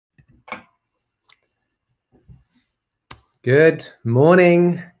Good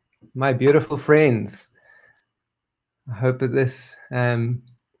morning, my beautiful friends. I hope that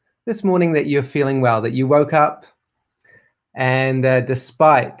this morning that you're feeling well, that you woke up and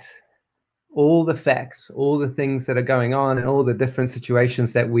despite all the facts, all the things that are going on and all the different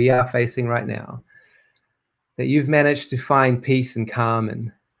situations that we are facing right now, that you've managed to find peace and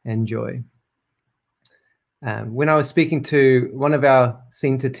calm and joy. When I was speaking to one of our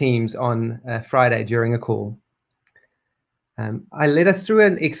centre teams on Friday during a call, I led us through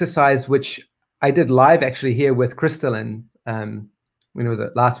an exercise which I did live actually here with Crystalline, when was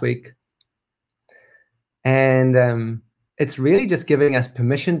it, last week? And it's really just giving us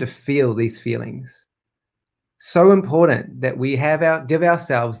permission to feel these feelings. So important that we give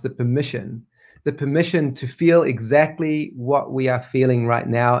ourselves the permission to feel exactly what we are feeling right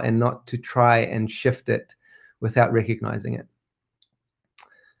now and not to try and shift it without recognizing it.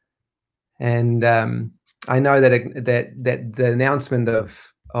 And I know that the announcement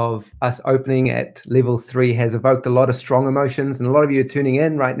of us opening at level 3 has evoked a lot of strong emotions, and a lot of you are tuning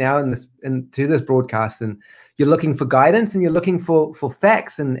in right now to this broadcast, and you're looking for guidance and you're looking for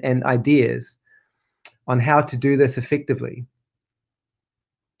facts and ideas on how to do this effectively.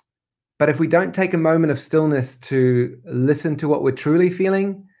 But if we don't take a moment of stillness to listen to what we're truly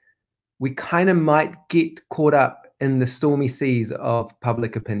feeling, we kind of might get caught up in the stormy seas of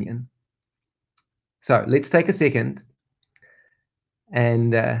public opinion. So let's take a second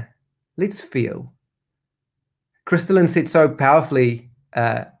and let's feel. Crystalline said so powerfully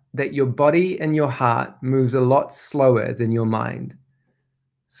that your body and your heart moves a lot slower than your mind.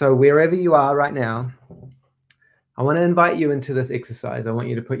 So wherever you are right now, I want to invite you into this exercise. I want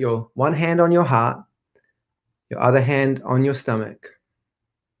you to put your one hand on your heart, your other hand on your stomach.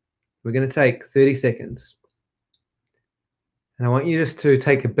 We're going to take 30 seconds. And I want you just to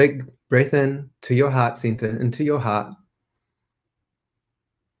take a big breath in to your heart center, into your heart.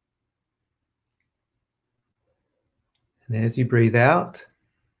 And as you breathe out,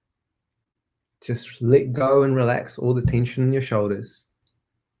 just let go and relax all the tension in your shoulders.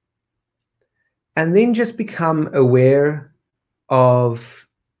 And then just become aware of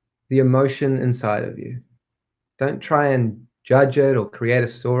the emotion inside of you. Don't try and judge it or create a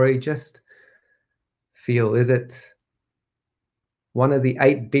story. Just feel. Is it one of the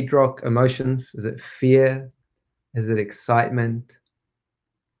 8 bedrock emotions? Is it fear? Is it excitement?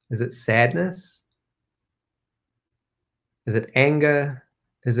 Is it sadness? Is it anger?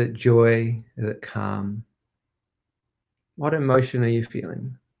 Is it joy? Is it calm? What emotion are you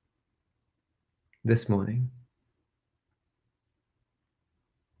feeling this morning?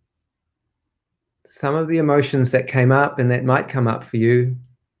 Some of the emotions that came up and that might come up for you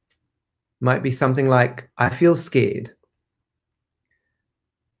might be something like, I feel scared.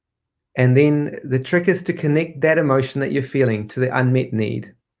 And then the trick is to connect that emotion that you're feeling to the unmet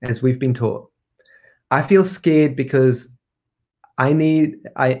need, as we've been taught. I feel scared because I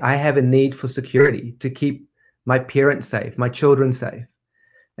have a need for security, to keep my parents safe, my children safe.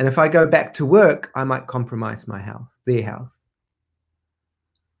 And if I go back to work, I might compromise my health, their health.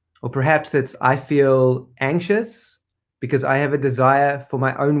 Or perhaps it's, I feel anxious because I have a desire for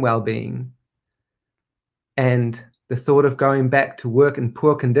my own well-being. And the thought of going back to work in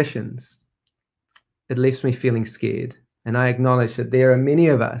poor conditions, it leaves me feeling scared. And I acknowledge that there are many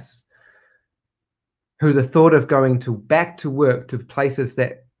of us who the thought of going back to work to places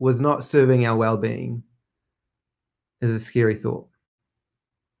that was not serving our well-being is a scary thought.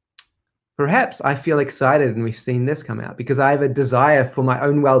 Perhaps I feel excited, and we've seen this come out, because I have a desire for my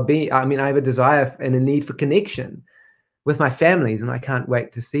own well-being. I have a desire and a need for connection with my families, and I can't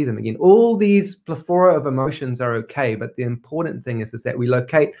wait to see them again. All these plethora of emotions are okay, but the important thing is that we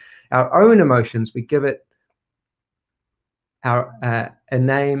locate our own emotions, we give it a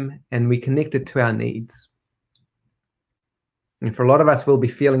name, and we connect it to our needs. And for a lot of us, we'll be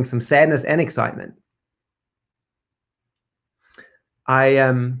feeling some sadness and excitement.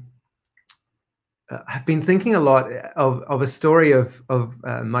 I've been thinking a lot of a story of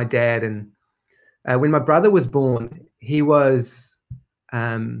my dad, and when my brother was born, he was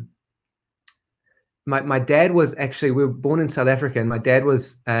my dad was actually, we were born in South Africa, and my dad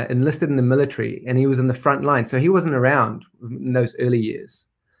was enlisted in the military, and he was in the front line, so he wasn't around in those early years.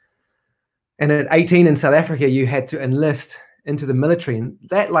 And at 18 in South Africa, you had to enlist into the military, and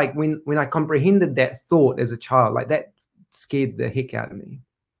that, like, when I comprehended that thought as a child, like, that scared the heck out of me.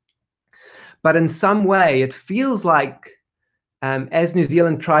 But in some way, it feels like as New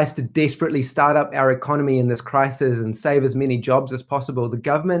Zealand tries to desperately start up our economy in this crisis and save as many jobs as possible, the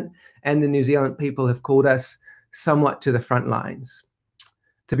government and the New Zealand people have called us somewhat to the front lines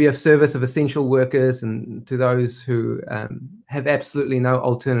to be of service of essential workers and to those who have absolutely no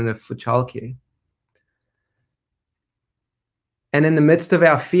alternative for childcare. And in the midst of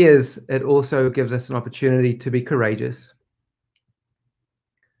our fears, it also gives us an opportunity to be courageous.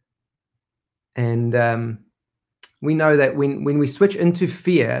 And we know that when we switch into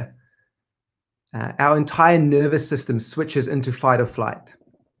fear, our entire nervous system switches into fight or flight.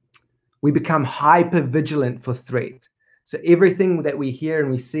 We become hyper vigilant for threat. So everything that we hear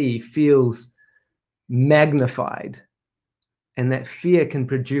and we see feels magnified, and that fear can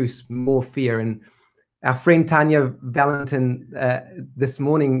produce more fear. And our friend Tanya Valentin this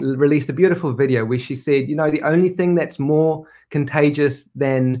morning released a beautiful video where she said, you know, the only thing that's more contagious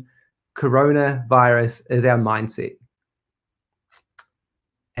than coronavirus is our mindset.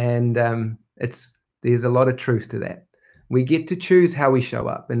 And there's a lot of truth to that. We get to choose how we show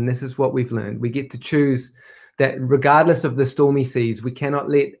up, and this is what we've learned. We get to choose that regardless of the stormy seas, we cannot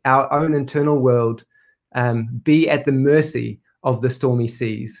let our own internal world be at the mercy of the stormy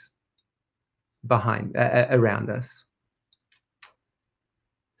seas around us.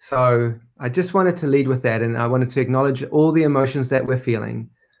 So I just wanted to lead with that, and I wanted to acknowledge all the emotions that we're feeling.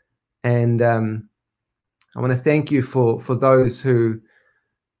 And I want to thank you for those who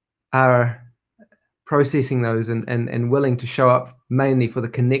are processing those and willing to show up mainly for the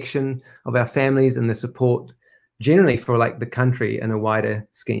connection of our families and the support generally for like the country in a wider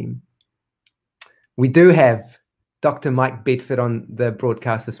scheme. We do have Dr. Mike Bedford on the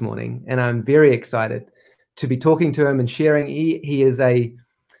broadcast this morning, and I'm very excited to be talking to him and sharing. He is a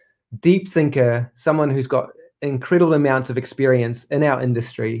deep thinker, someone who's got incredible amounts of experience in our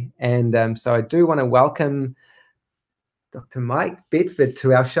industry. And so I do want to welcome Dr. Mike Bedford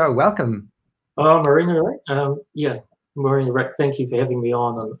to our show. Welcome. Marina, right? Yeah, Marina, Rick, thank you for having me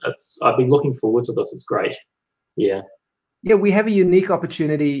on. And I've been looking forward to this. It's great. Yeah. Yeah, we have a unique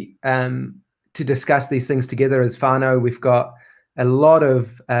opportunity to discuss these things together as whānau. We've got a lot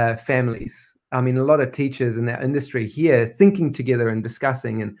of families, I mean, a lot of teachers in our industry here thinking together and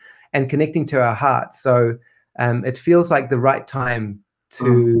discussing and connecting to our hearts. So it feels like the right time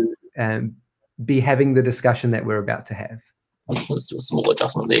to be having the discussion that we're about to have. Let's do a small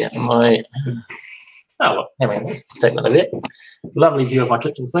adjustment there. Let's take that over there. Lovely view of my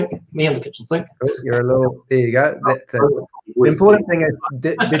kitchen sink. Me and the kitchen sink. Oh, you're a little. There you go. That's the important thing is,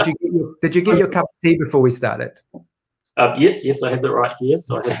 did you get your cup of tea before we started? Yes, I have that right here.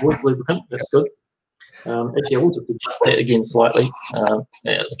 So I have voice lubricant. That's good. Actually, I will just adjust that again slightly. Yeah,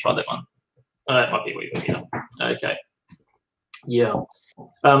 let's try that one. It might be a wee bit better. Okay. Yeah.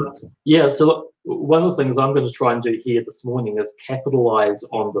 Yeah. So look, one of the things I'm going to try and do here this morning is capitalize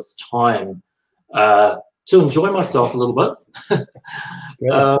on this time to enjoy myself a little bit.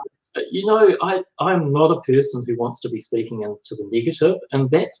 Yeah. You know, I'm not a person who wants to be speaking into the negative,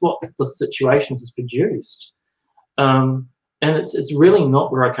 and that's what the situation has produced. And it's really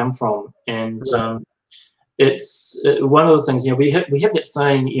not where I come from. And it's one of the things, you know, we have that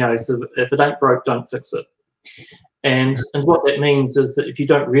saying, you know, so if it ain't broke, don't fix it. And what that means is that if you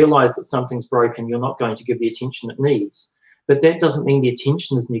don't realize that something's broken, you're not going to give the attention it needs. But that doesn't mean the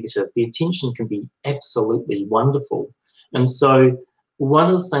attention is negative. The attention can be absolutely wonderful. And so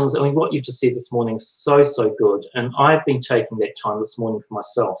one of the things, I mean, what you've just said this morning is so, so good. And I've been taking that time this morning for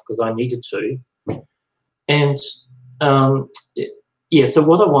myself because I needed to. And yeah, so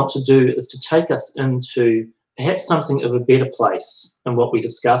what I want to do is to take us into perhaps something of a better place in what we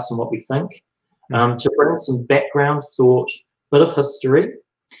discuss and what we think. To bring some background thought, bit of history,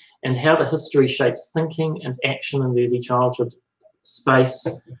 and how the history shapes thinking and action in the early childhood space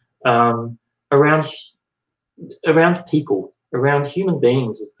around people, around human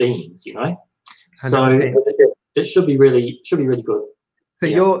beings as beings, you know. 100%. So it should be really good. So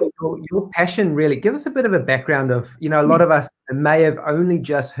yeah. your passion really, give us a bit of a background of, you know, a lot of us may have only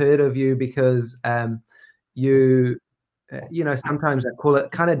just heard of you because you know, sometimes I call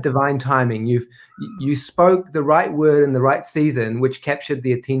it kind of divine timing. You spoke the right word in the right season, which captured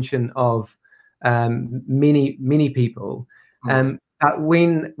the attention of many people. But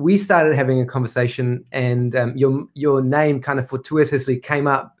when we started having a conversation, and your name kind of fortuitously came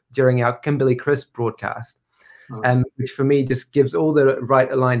up during our Kimberley Crisp broadcast, which for me just gives all the right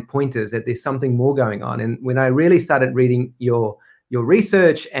aligned pointers that there's something more going on. And when I really started reading your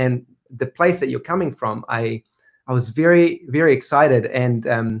research and the place that you're coming from, I was very, very excited.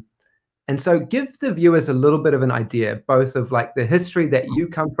 And so give the viewers a little bit of an idea, both of like the history that you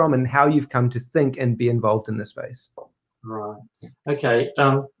come from and how you've come to think and be involved in this space. Right. Okay.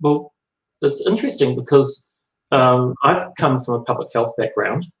 Well, it's interesting because I've come from a public health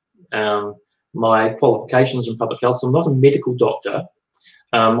background. My qualifications in public health, so I'm not a medical doctor,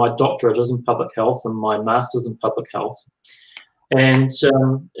 My doctorate is in public health and my master's in public health. And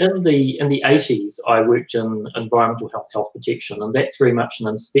in the 80s, I worked in environmental health protection, and that's very much an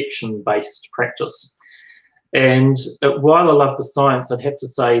inspection-based practice. And while I love the science, I'd have to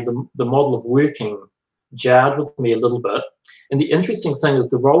say the model of working jarred with me a little bit. And the interesting thing is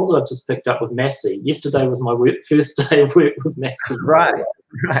the role that I've just picked up with Massey. Yesterday was my first day of work with Massey. Right.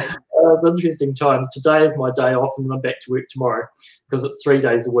 It's interesting times. Today is my day off, and I'm back to work tomorrow because it's 3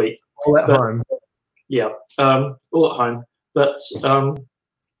 days a week. All at home. Yeah, all at home. But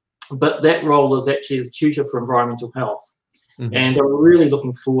that role is actually as tutor for environmental health. Mm-hmm. And I'm really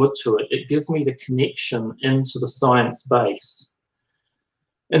looking forward to it. It gives me the connection into the science base.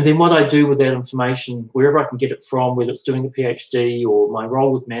 And then what I do with that information, wherever I can get it from, whether it's doing a PhD or my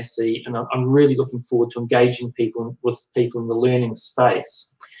role with Massey, and I'm really looking forward to engaging with people in the learning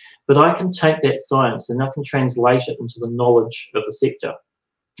space. But I can take that science and I can translate it into the knowledge of the sector.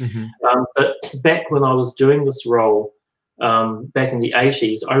 Mm-hmm. But back when I was doing this role, back in the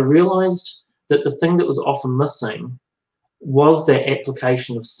 80s, I realized that the thing that was often missing was that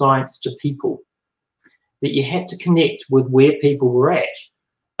application of science to people, that you had to connect with where people were at.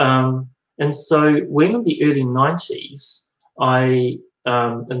 And so when in the early 90s,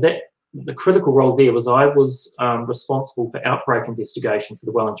 the critical role there was I was responsible for outbreak investigation for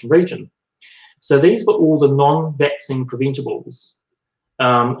the Wellington region. So these were all the non-vaccine preventables.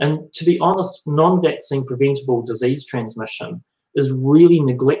 And to be honest, non-vaccine preventable disease transmission is really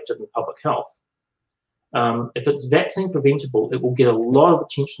neglected in public health. If it's vaccine preventable, it will get a lot of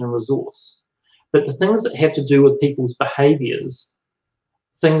attention and resource. But the things that have to do with people's behaviours,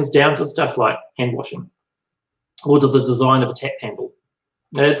 things down to stuff like hand washing or to the design of a tap handle,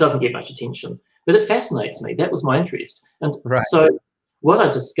 it doesn't get much attention. But it fascinates me. That was my interest. And so what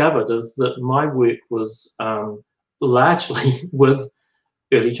I discovered is that my work was largely with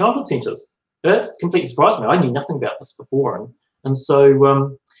early childhood centres. It completely surprised me. I knew nothing about this before. And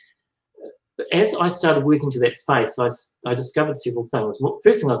so as I started working to that space, I discovered several things. Well,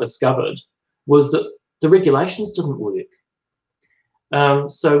 first thing I discovered was that the regulations didn't work.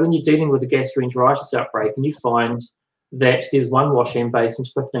 So when you're dealing with a gastroenteritis outbreak and you find that there's one washhand basin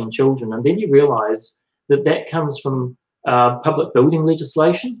to 15 children, and then you realise that that comes from public building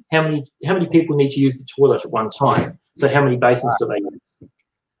legislation. How many people need to use the toilet at one time? So how many basins do they use?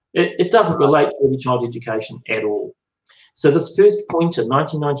 It doesn't relate to early child education at all. So this first pointer,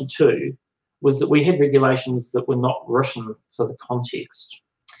 1992, was that we had regulations that were not written for the context.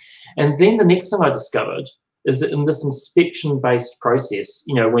 And then the next thing I discovered is that in this inspection-based process,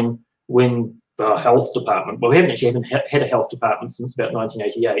 you know, when the health department, well, we haven't had a health department since about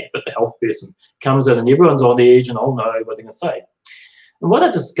 1988, but the health person comes in and everyone's on edge and, oh no, what are they going to say? And what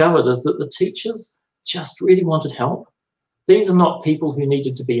I discovered is that the teachers just really wanted help. These are not people who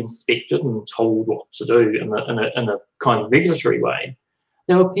needed to be inspected and told what to do in a kind of regulatory way.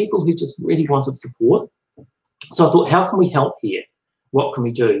 They were people who just really wanted support. So I thought, how can we help here? What can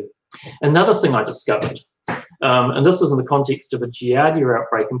we do? Another thing I discovered, and this was in the context of a Giardia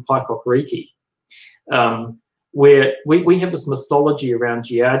outbreak in Paikokoriki, where we have this mythology around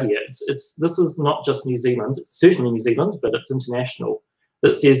Giardia. This is not just New Zealand, it's certainly New Zealand, but it's international,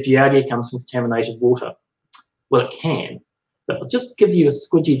 that says Giardia comes from contaminated water. Well, it can, but I'll just give you a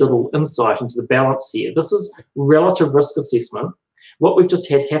squidgy little insight into the balance here. This is relative risk assessment. What we've just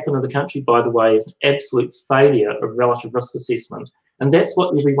had happen in the country, by the way, is an absolute failure of relative risk assessment. And that's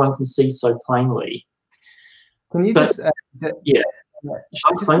what everyone can see so plainly. Can you just... yeah. Should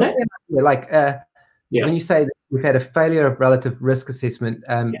I explain that? When you say that we've had a failure of relative risk assessment,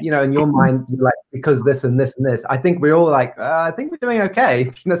 you know, in your mind, you're like, because this and this and this, I think we're all like, I think we're doing okay.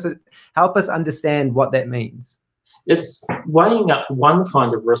 You know, so help us understand what that means. It's weighing up one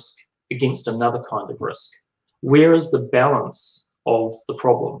kind of risk against another kind of risk. Where is the balance of the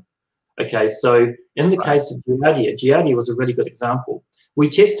problem? Okay, so in the case of Giardia was a really good example. We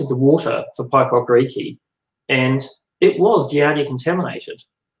tested the water for Paikokoriki, and it was Giardia contaminated,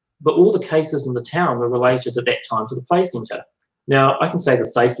 but all the cases in the town were related at that time to the play centre. Now, I can say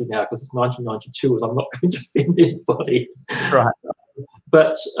this safely now because it's 1992 and I'm not going to offend anybody. Right.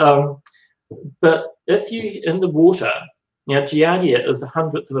 But if you, in the water, now Giardia is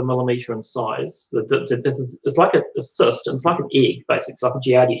 1/100 of a millimetre in size. It's like a cyst, and it's like an egg, basically. It's like a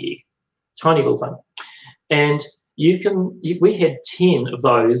Giardia egg, tiny little thing. And we had 10 of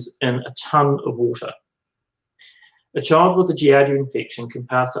those in a tonne of water. A child with a Giardia infection can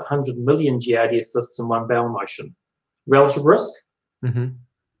pass 100 million Giardia cysts in one bowel motion. Relative risk? Mm-hmm.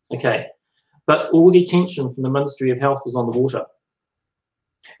 Okay. But all the attention from the Ministry of Health was on the water.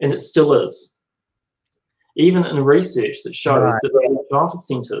 And it still is. even in research that shows Right. that early childhood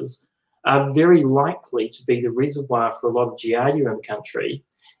centres are very likely to be the reservoir for a lot of giardia in the country.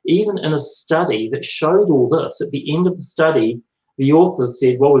 Even in a study that showed all this, at the end of the study, the authors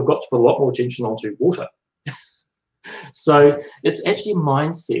said, well, we've got to put a lot more attention onto water. So it's actually a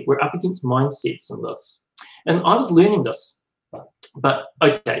mindset. We're up against mindsets in this. And I was learning this. But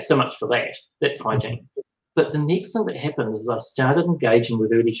okay, so much for that. That's hygiene. But the next thing that happened is I started engaging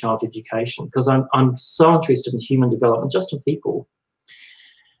with early childhood education because I'm so interested in human development, just in people.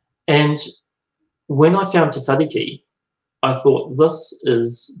 And when I found Te Whariki, I thought this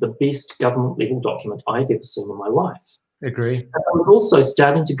is the best government level document I've ever seen in my life. Agree. And I was also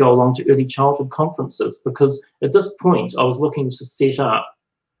starting to go along to early childhood conferences because at this point I was looking to set up,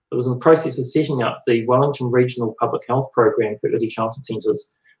 I was in the process of setting up the Wellington Regional Public Health Program for early childhood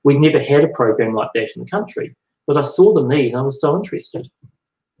centres. We'd never had a program like that in the country, but I saw the need and I was so interested.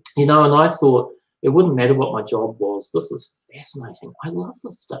 You know, and I thought it wouldn't matter what my job was. This is fascinating. I love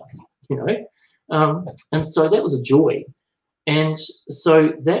this stuff, you know. And so that was a joy. And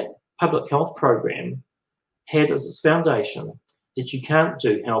so that public health program had as its foundation that you can't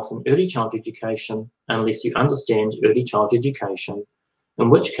do health and early childhood education unless you understand early childhood education, in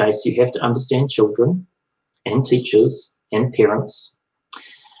which case you have to understand children and teachers and parents.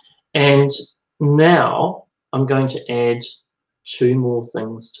 And now I'm going to add 2 more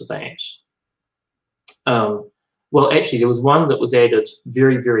things to that. Well, actually, there was one that was added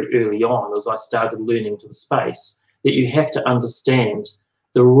very, very early on as I started learning to the space, that you have to understand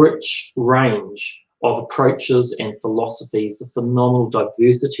the rich range of approaches and philosophies, the phenomenal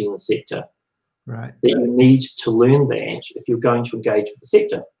diversity in the sector. Right. That you need to learn that if you're going to engage with the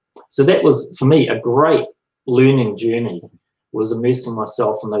sector. So that was, for me, a great learning journey, was immersing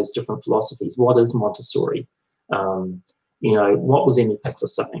myself in those different philosophies. What is Montessori? You know, what was Emmy Pickler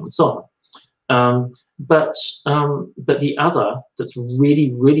saying, and so on. But the other that's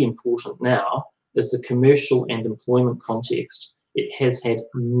really, really important now is the commercial and employment context. It has had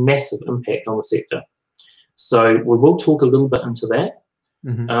massive impact on the sector. So we will talk a little bit into that.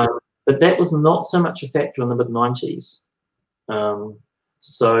 Mm-hmm. But that was not so much a factor in the mid-90s.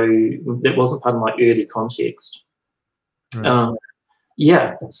 So that wasn't part of my early context. Right.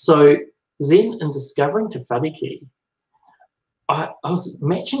 Yeah, so then in discovering Te Whariki, I was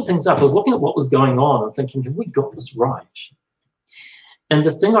matching things up. I was looking at what was going on and thinking, have we got this right? And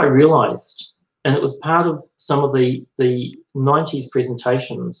the thing I realized, and it was part of some of the 90s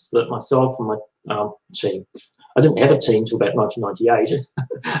presentations that myself and my team, I didn't have a team until about 1998,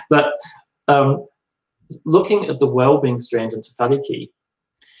 but looking at the wellbeing strand in Te Whariki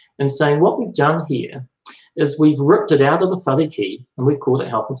and saying what we've done here is we've ripped it out of the Whariki and we've called it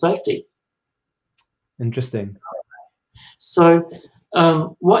health and safety. Interesting. So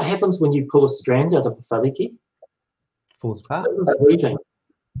what happens when you pull a strand out of the Whariki? Falls apart.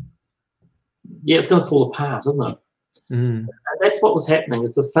 Yeah, it's going to fall apart, isn't it? Mm. And that's what was happening,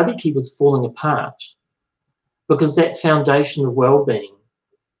 is the Whariki was falling apart because that foundation of well-being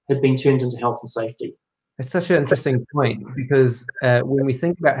had been turned into health and safety. It's such an interesting point, because when we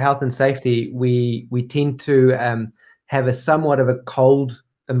think about health and safety, we tend to have a somewhat of a cold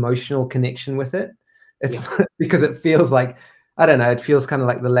emotional connection with it. It's because it feels like, I don't know, it feels kind of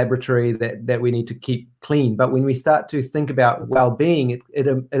like the laboratory that we need to keep clean. But when we start to think about well-being, it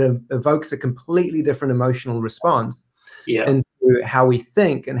evokes a completely different emotional response into how we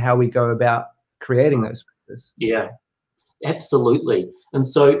think and how we go about creating those spaces. Yeah, absolutely. And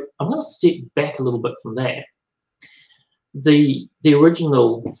so I'm going to step back a little bit from that. The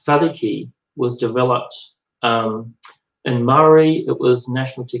original Whariki was developed in Maori. It was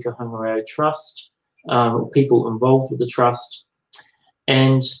National Tika Hangarau Trust, people involved with the trust.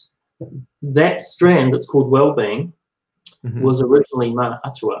 And that strand that's called wellbeing was originally Mana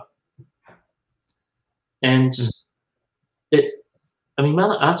Atua. And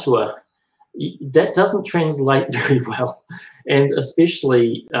Mana Atua, that doesn't translate very well, and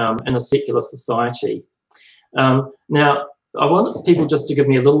especially in a secular society. Now, I want people just to give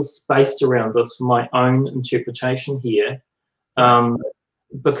me a little space around this for my own interpretation here,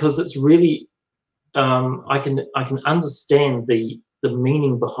 because it's really, I can understand the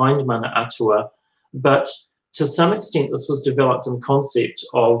meaning behind Mana Atua, but to some extent this was developed in concept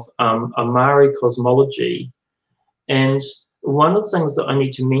of a Maori cosmology. And one of the things that I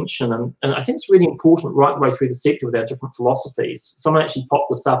need to mention, and I think it's really important right the way through the sector with our different philosophies, someone actually popped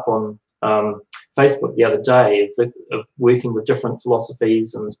this up on Facebook the other day, of working with different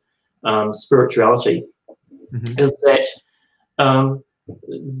philosophies and spirituality, is that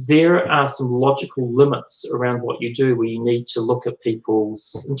there are some logical limits around what you do, where you need to look at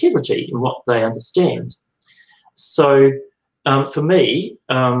people's integrity and what they understand. So for me,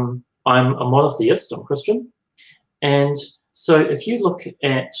 I'm a monotheist, I'm Christian. And so if you look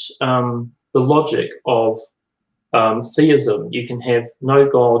at the logic of theism, you can have no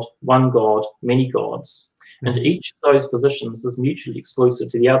God, one God, many gods. And each of those positions is mutually exclusive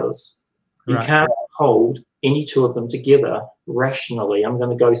to the others. You can't hold any two of them together rationally. I'm going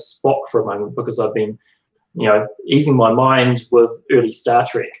to go Spock for a moment because I've been, easing my mind with early Star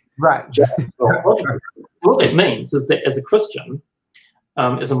Trek. Right. What that means is that as a Christian,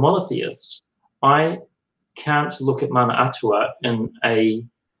 as a monotheist, I can't look at Mana Atua in a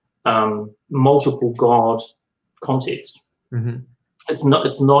multiple God context. It's not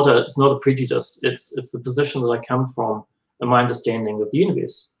a prejudice. It's the position that I come from in my understanding of the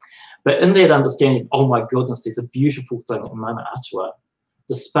universe. But in that understanding, oh my goodness, there's a beautiful thing in Mana Atua,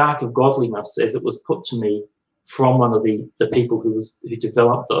 the spark of godliness, as it was put to me from one of the people who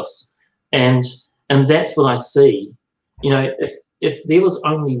developed this, and that's what I see. If there was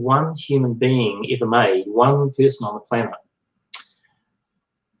only one human being ever made, one person on the planet,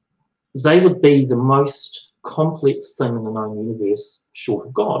 they would be the most complex thing in the known universe short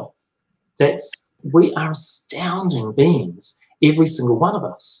of God. We are astounding beings, every single one of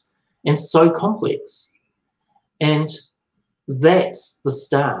us, and so complex. And that's the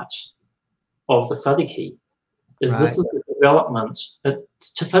start of the Whariki. This is the development.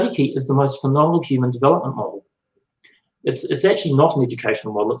 Te Whariki is the most phenomenal human development model. It's actually not an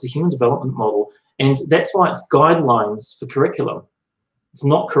educational model, it's a human development model. And that's why it's guidelines for curriculum. It's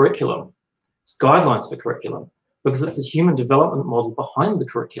not curriculum, it's guidelines for curriculum, because it's the human development model behind the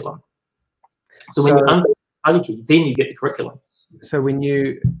curriculum. So when you understand Whariki, then you get the curriculum. So when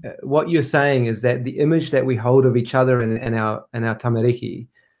what you're saying is that the image that we hold of each other in our tamariki,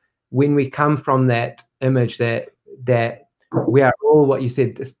 when we come from that image that we are all what you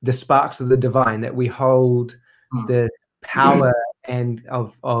said, the sparks of the divine, that we hold the power and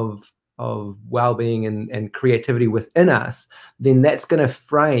of well-being and creativity within us, then that's going to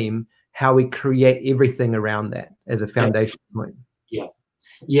frame how we create everything around that as a foundation point.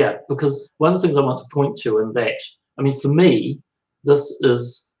 Yeah, because one of the things I want to point to in that, for me, this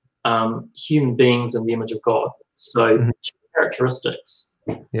is human beings in the image of God. So two characteristics.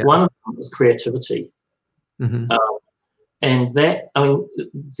 One of them is creativity. And that,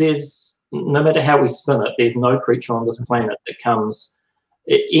 there's, no matter how we spin it, there's no creature on this planet that comes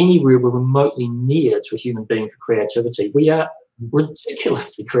anywhere remotely near to a human being for creativity. We are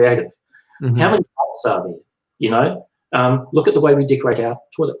ridiculously creative. How many pots are there? Look at the way we decorate our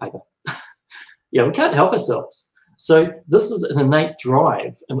toilet paper. We can't help ourselves. So this is an innate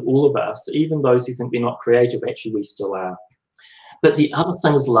drive in all of us, even those who think they're not creative, actually we still are. But the other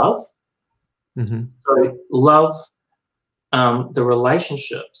thing is love. So love, the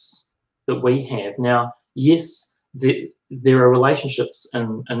relationships that we have. Now, yes, there are relationships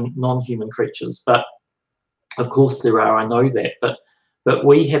in non-human creatures, but of course there are, I know that, but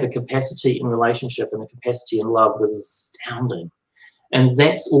we have a capacity in relationship and a capacity in love that is astounding. And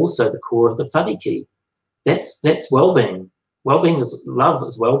that's also the core of the Whariki. That's well-being. Well-being is love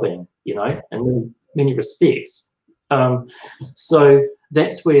is well-being, in many respects. So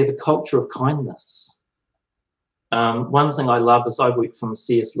that's where the culture of kindness. One thing I love is I work from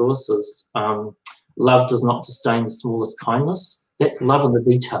C.S. Lewis's love does not disdain the smallest kindness. That's love in the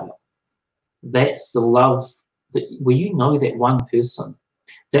detail. That's the love where that one person.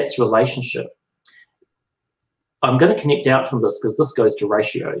 That's relationship. I'm going to connect out from this because this goes to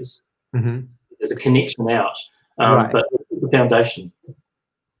ratios. There's a connection out, but the foundation.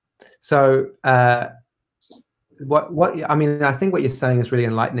 So I think what you're saying is really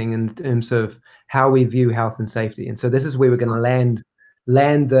enlightening in terms of how we view health and safety. And so this is where we're going to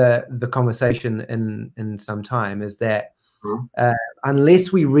land the conversation in some time, is that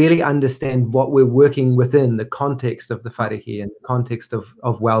unless we really understand what we're working within the context of the Whariki and the context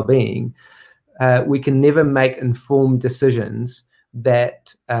of well-being, we can never make informed decisions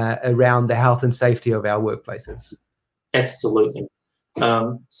that around the health and safety of our workplaces. Absolutely.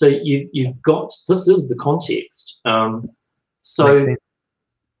 So you've got, this is the context. So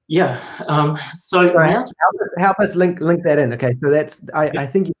now help us link that in. Okay, so that's I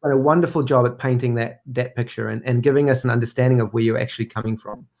think you've done a wonderful job at painting that picture and giving us an understanding of where you're actually coming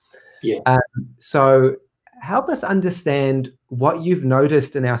from. So help us understand what you've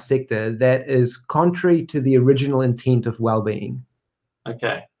noticed in our sector that is contrary to the original intent of well-being.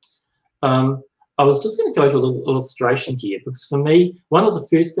 Okay. I was just going to go to a little illustration here, because for me, one of the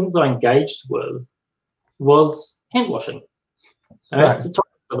first things I engaged with was hand washing. That's the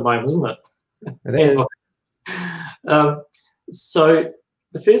topic at the moment, isn't it? It is. So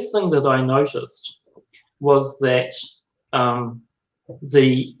the first thing that I noticed was that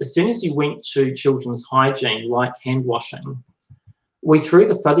as soon as you went to children's hygiene, like hand washing, we threw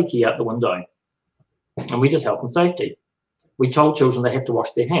the whariki out the window, and we did health and safety. We told children they have to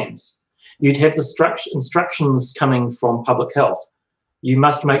wash their hands. You'd have the instructions coming from public health. You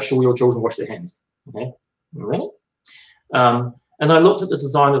must make sure your children wash their hands. Okay, right? And I looked at the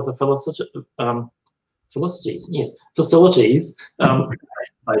design of the facilities,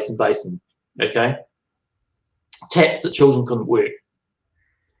 basin, okay? Taps that children couldn't work.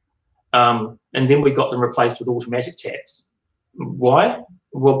 And then we got them replaced with automatic taps. Why?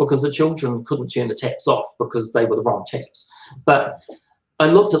 Well, because the children couldn't turn the taps off because they were the wrong taps. But I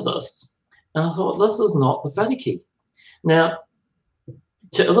looked at this and I thought, this is not the whariki. Now,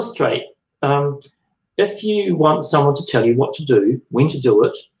 to illustrate, if you want someone to tell you what to do, when to do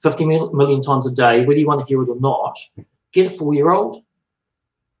it, 50 million times a day, whether you want to hear it or not, get a 4-year-old.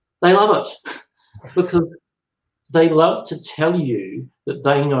 They love it because they love to tell you that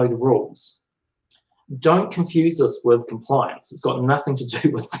they know the rules. Don't confuse this with compliance. It's got nothing to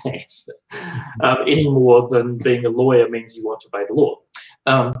do with that any more than being a lawyer means you want to obey the law.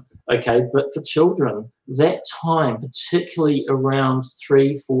 Okay, but for children, that time, particularly around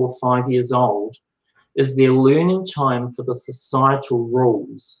 3, 4, 5 years old, is their learning time for the societal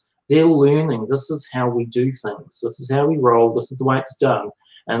rules. They're learning, this is how we do things, this is how we roll, this is the way it's done.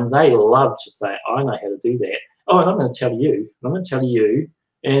 And they love to say, I know how to do that. Oh, and I'm going to tell you, and I'm going to tell you,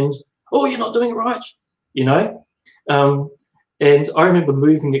 and oh, you're not doing it right, you know? And I remember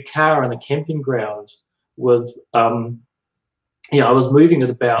moving a car in a camping ground with, I was moving at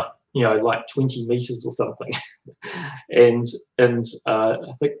about, like 20 meters or something. and I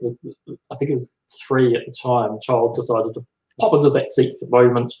think it was 3 at the time, child decided to pop into the back seat for a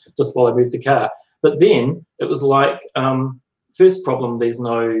moment just while I moved the car. But then it was like, first problem, there's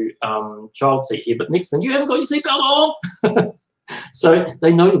no child seat here, but next thing, you haven't got your seatbelt on. So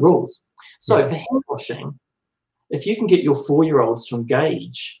they know the rules. So for hand washing, if you can get your 4-year-olds to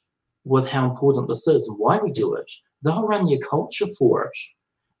engage with how important this is and why we do it, they'll run your culture for it.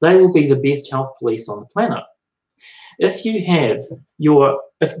 They will be the best health police on the planet. If you have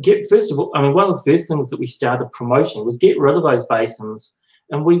first of all, I mean, one of the first things that we started promoting was get rid of those basins,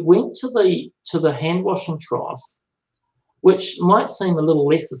 and we went to the hand washing trough, which might seem a little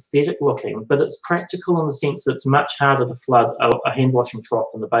less aesthetic looking, but it's practical in the sense that it's much harder to flood a hand washing trough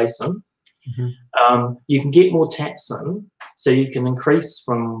than the basin. Mm-hmm. You can get more taps in, so you can increase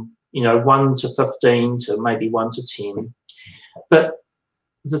from 1 to 15 to maybe 1 to 10. But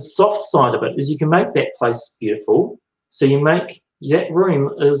the soft side of it is you can make that place beautiful. So you make that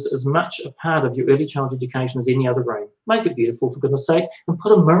room is as much a part of your early childhood education as any other room. Make it beautiful, for goodness sake, and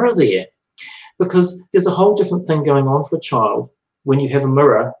put a mirror there. Because there's a whole different thing going on for a child when you have a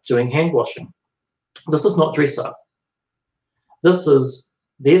mirror doing hand washing. This is not dress up. This is,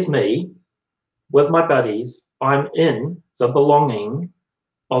 there's me with my buddies. I'm in the belonging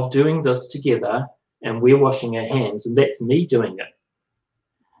of doing this together, and we're washing our hands, and that's me doing it.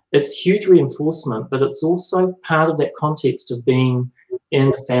 It's huge reinforcement, but it's also part of that context of being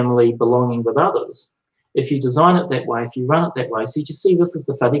in a family, belonging with others. If you design it that way, if you run it that way, so you see this is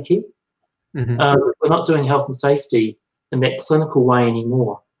the whariki. Mm-hmm. We're not doing health and safety in that clinical way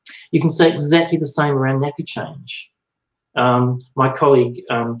anymore. You can say exactly the same around nappy change. My colleague,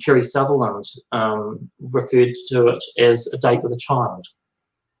 Kerry Sutherland, referred to it as a date with a child.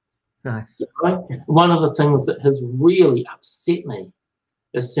 Nice. Right? One of the things that has really upset me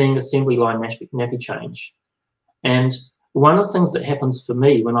is seeing assembly line nappy change. And one of the things that happens for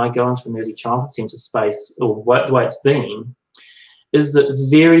me when I go into an early childhood centre space, or the way it's been, is that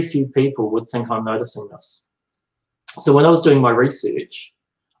very few people would think I'm noticing this. So when I was doing my research,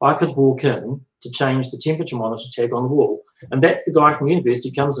 I could walk in to change the temperature monitor tag on the wall, and that's the guy from university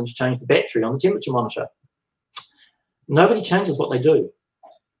who comes in to change the battery on the temperature monitor. Nobody changes what they do.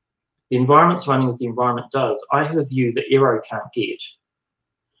 The environment's running as the environment does. I have a view that Aero can't get.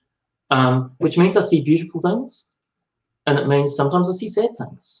 Which means I see beautiful things, and it means sometimes I see sad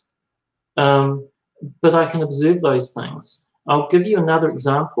things. But I can observe those things. I'll give you another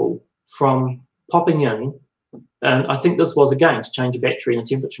example from popping in, and I think this was, again, to change a battery in a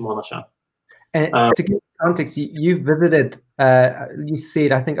temperature monitor. And to give context, you've visited, you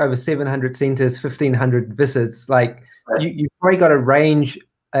said, I think, over 700 centres, 1,500 visits. Like, you've probably got a range,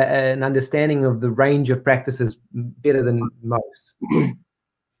 an understanding of the range of practices better than most.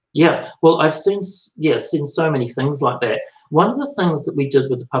 Yeah, well, I've seen so many things like that. One of the things that we did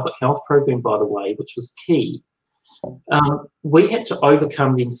with the public health program, by the way, which was key, we had to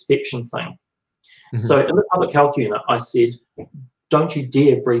overcome the inspection thing. Mm-hmm. So in the public health unit, I said, don't you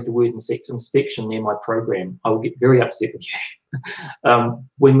dare breathe the word inspection near my program. I will get very upset with you.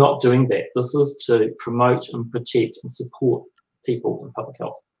 We're not doing that. This is to promote and protect and support people in public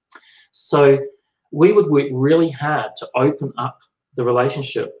health. So we would work really hard to open up the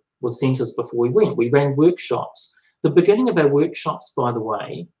relationship with centres before we went. We ran workshops. The beginning of our workshops, by the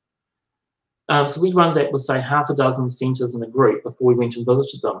way, so we'd run that with, say, half a dozen centres in a group before we went and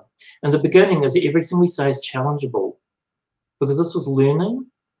visited them. And the beginning is everything we say is challengeable, because this was learning.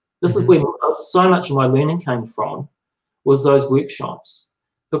 This is where so much of my learning came from, was those workshops.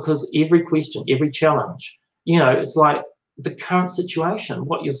 Because every question, every challenge, you know, it's like the current situation,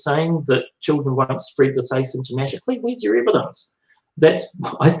 what you're saying that children won't spread this asymptomatically, where's your evidence?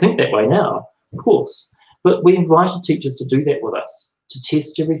 I think that way now, of course. But we invited teachers to do that with us, to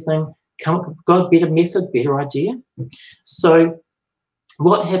test everything, got a better method, better idea. So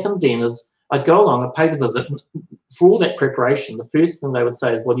what happened then is I'd go along, I'd pay the visit, and for all that preparation, the first thing they would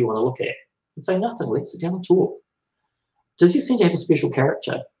say is, what do you want to look at? I'd say, nothing, let's sit down and talk. Does your centre have a special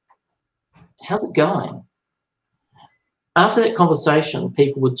character? How's it going? After that conversation,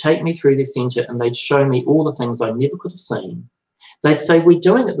 people would take me through their centre and they'd show me all the things I never could have seen. They'd say, we're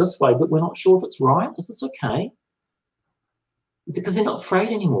doing it this way, but we're not sure if it's right. Is this okay? Because they're not afraid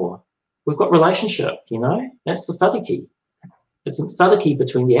anymore. We've got relationship, you know? That's the whānaki. It's the whānaki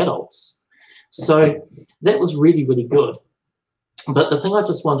between the adults. So that was really, really good. But the thing I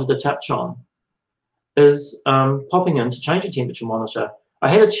just wanted to touch on is popping in to change a temperature monitor. I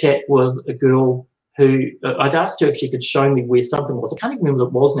had a chat with a girl who, I'd asked her if she could show me where something was. I can't even remember what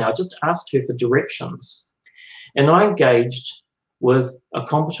it was now. I just asked her for directions. And I engaged with a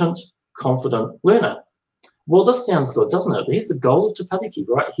competent, confident learner. Well, this sounds good, doesn't it? Here's the goal of Te Whānaki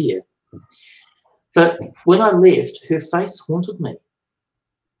right here. But when I left, her face haunted me.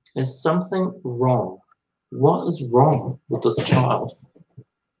 There's something wrong. What is wrong with this child?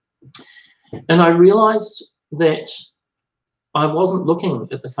 And I realized that I wasn't looking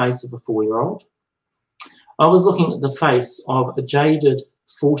at the face of a 4-year-old. I was looking at the face of a jaded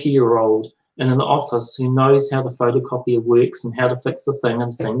 40-year-old in an office who knows how the photocopier works and how to fix the thing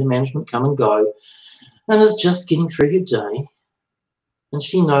and seeing the management come and go and is just getting through her day. And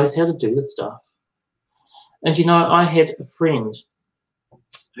she knows how to do the stuff. And, you know, I had a friend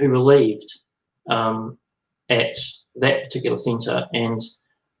who relieved at that particular centre, and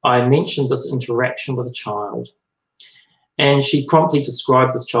I mentioned this interaction with a child. And she promptly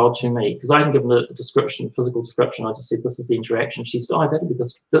described this child to me, because I hadn't given a description, a physical description. I just said, this is the interaction. She said, oh, that'll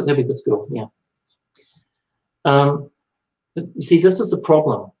be this girl, yeah. You see, this is the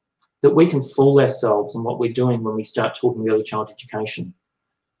problem, that we can fool ourselves in what we're doing when we start talking early child education.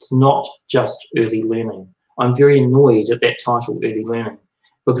 It's not just early learning. I'm very annoyed at that title, early learning,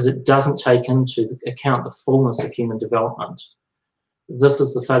 because it doesn't take into account the fullness of human development. This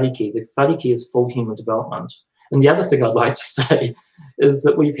is the whānaki. The whānaki is full human development. And the other thing I'd like to say is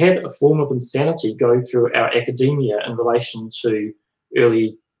that we've had a form of insanity go through our academia in relation to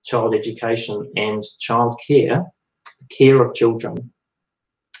early child education and child care, care of children,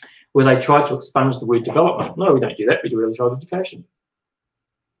 where they tried to expunge the word development. No, we don't do that. We do early child education.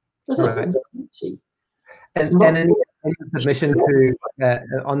 It is insanity. And in the submission to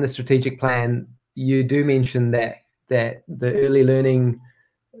on the strategic plan, you do mention that the early learning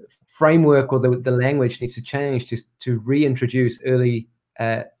framework or the language needs to change to reintroduce early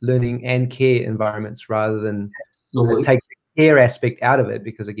learning and care environments rather than take the care aspect out of it,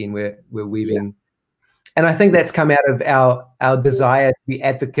 because again we're weaving. And I think that's come out of our desire to be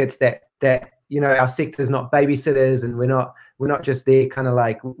advocates that you know, our sector is not babysitters, and we're not just there kind of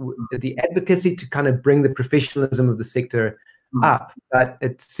like the advocacy to kind of bring the professionalism of the sector up. But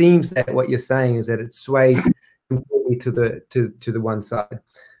it seems that what you're saying is that it's swayed completely to the one side.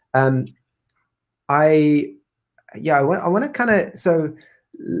 I want to kind of, so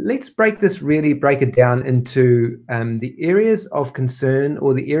let's break it down into the areas of concern,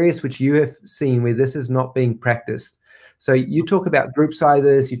 or the areas which you have seen where this is not being practiced. So you talk about group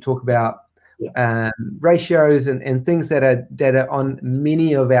sizes, you talk about ratios and things that are on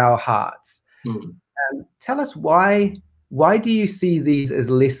many of our hearts. Tell us why do you see these as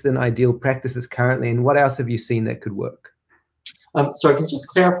less than ideal practices currently, and what else have you seen that could work? Sorry, can you just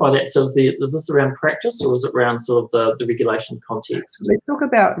clarify that? So is this around practice, or is it around sort of the regulation context? Let's talk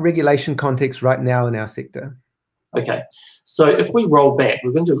about regulation context right now in our sector. Okay, so if we roll back,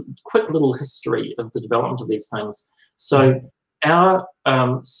 we're going to do a quick little history of the development of these things. So our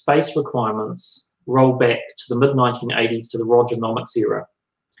space requirements roll back to the mid-1980s, to the Rogernomics era.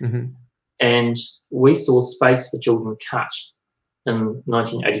 And we saw space for children cut in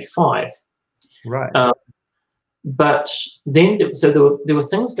 1985. Right. But then, so there were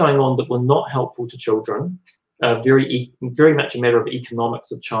things going on that were not helpful to children, very much a matter of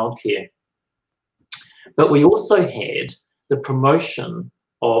economics of childcare. But we also had the promotion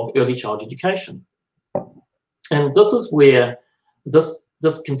of early child education. And this is where this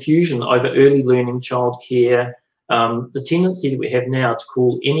confusion over early learning childcare, the tendency that we have now to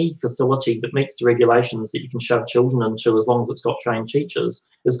call any facility that meets the regulations that you can shove children into as long as it's got trained teachers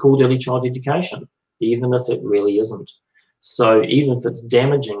is called early child education, even if it really isn't. So even if it's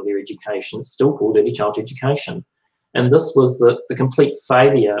damaging their education, it's still called early child education. And this was the complete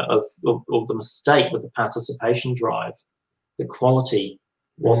failure of the mistake with the participation drive. The quality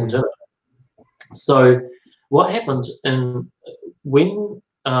wasn't in it. So what happened in the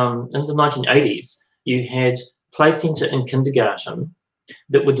 1980s, you had play centre in kindergarten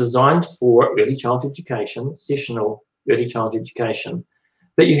that were designed for early child education, sessional early child education,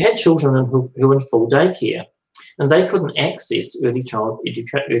 but you had children who were in full daycare, and they couldn't access early child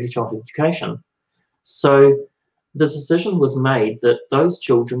education. So the decision was made that those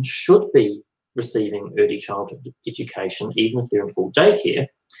children should be receiving early child education, even if they're in full daycare.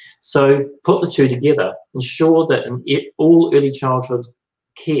 So put the two together, ensure that all early childhood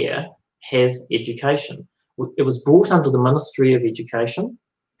care has education. It was brought under the Ministry of Education,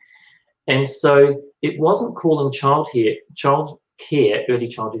 and so it wasn't calling childcare early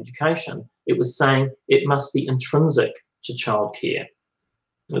child education. It was saying it must be intrinsic to childcare.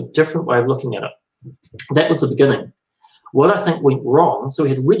 It's a different way of looking at it. That was the beginning. What I think went wrong, so we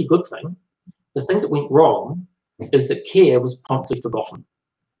had a really good thing. The thing that went wrong is that care was promptly forgotten.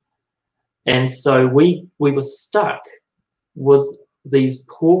 And so we were stuck with these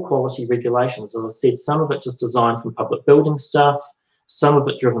poor quality regulations. As I said, some of it just designed from public building stuff, some of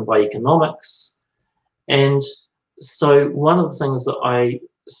it driven by economics. And so one of the things that I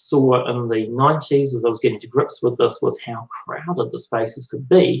saw in the 90s as I was getting to grips with this was how crowded the spaces could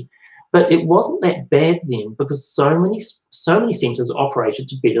be. But it wasn't that bad then, because so many centres operated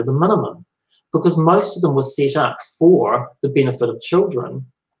to better the minimum, because most of them were set up for the benefit of children.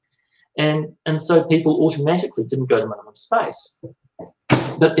 And so people automatically didn't go to minimum space.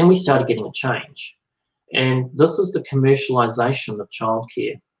 But then we started getting a change. And this is the commercialisation of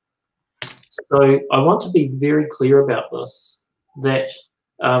childcare. So I want to be very clear about this, that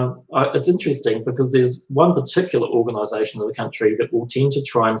it's interesting because there's one particular organisation in the country that will tend to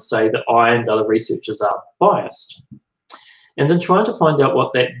try and say that I and other researchers are biased. And in trying to find out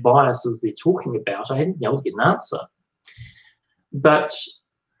what that bias is they're talking about, I haven't been able to get an answer. But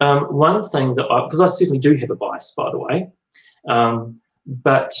one thing that because I certainly do have a bias, by the way,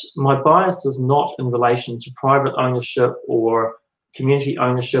 but my bias is not in relation to private ownership or community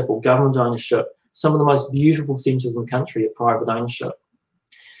ownership or government ownership. Some of the most beautiful centres in the country are private ownership.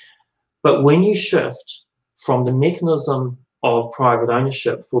 But when you shift from the mechanism of private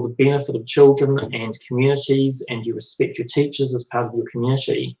ownership for the benefit of children and communities, and you respect your teachers as part of your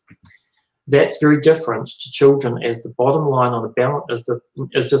community, that's very different to children as the bottom line on a balance,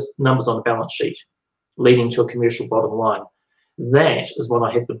 as just numbers on a balance sheet, leading to a commercial bottom line. That is what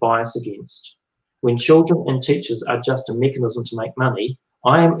I have the bias against. When children and teachers are just a mechanism to make money,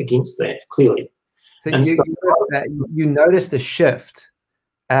 I am against that, clearly. So you noticed a shift,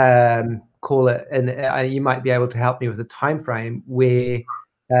 call it, and you might be able to help me with a time frame where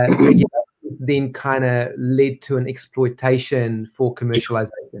regulations then kind of led to an exploitation for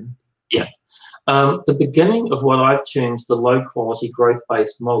commercialization. Yeah. The beginning of what I've termed the low-quality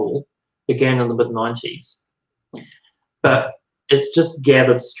growth-based model began in the mid-90s. But it's just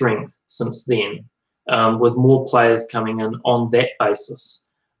gathered strength since then, with more players coming in on that basis.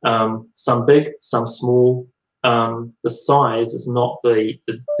 Some big, some small. The size is not the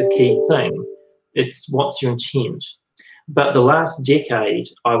key thing. It's what's your intent. But the last decade,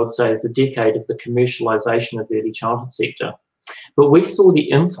 I would say, is the decade of the commercialization of the early childhood sector. But we saw the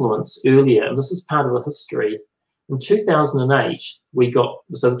influence earlier, and this is part of the history. In 2008,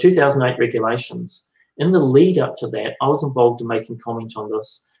 the 2008 regulations. In the lead up to that, I was involved in making comment on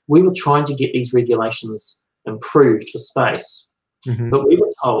this. We were trying to get these regulations improved for space, but we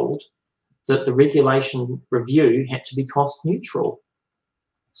were told that the regulation review had to be cost neutral.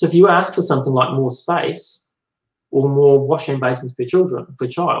 So if you ask for something like more space or more washing basins per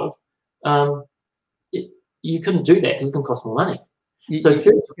child, you couldn't do that because it's going to cost more money. So first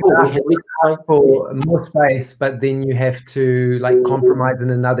of all, we had for more space, but then you have to compromise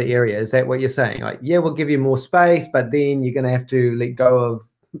in another area. Is that what you're saying? Yeah, we'll give you more space, but then you're going to have to let go of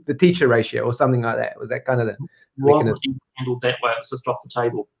the teacher ratio or something like that. Was that kind of the mechanism? It wasn't handled that way. It was just off the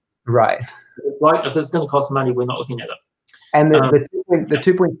table. Right. It's like, if it's going to cost money, we're not looking at it. And the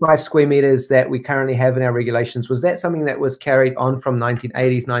 2.5 square meters that we currently have in our regulations, was that something that was carried on from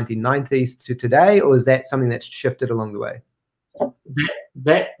 1980s, 1990s to today, or is that something that's shifted along the way?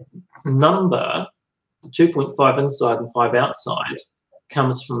 That number, 2.5 inside and 5 outside,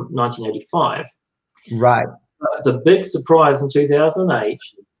 comes from 1985. Right. But the big surprise in 2008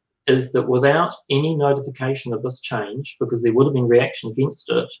 is that without any notification of this change, because there would have been reaction against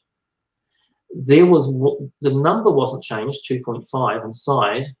it, the number wasn't changed, 2.5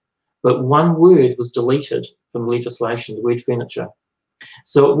 inside, but one word was deleted from the legislation, the word furniture.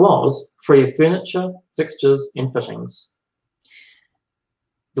 So it was free of furniture, fixtures and fittings.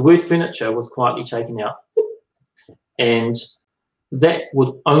 The word furniture was quietly taken out, and that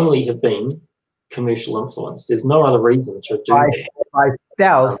would only have been commercial influence. There's no other reason to do that. By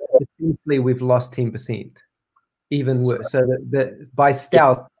stealth, essentially we've lost 10%, even worse. So that by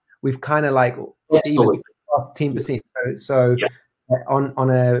stealth, we've kind of like absolutely lost 10%. So on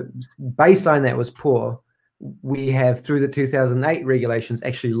a baseline that was poor, we have, through the 2008 regulations,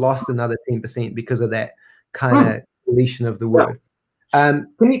 actually lost another 10% because of that kind of deletion of the word. Can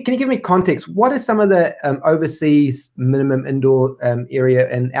you give me context? What are some of the overseas minimum indoor area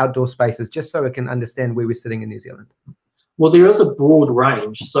and outdoor spaces, just so I can understand where we're sitting in New Zealand? Well, there is a broad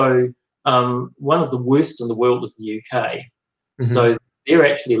range. So one of the worst in the world is the UK. Mm-hmm. So they're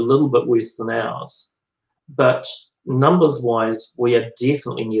actually a little bit worse than ours. But numbers-wise, we are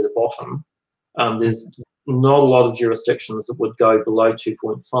definitely near the bottom. There's not a lot of jurisdictions that would go below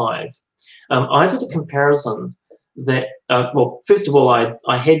 2.5. I did a comparison that, well, first of all,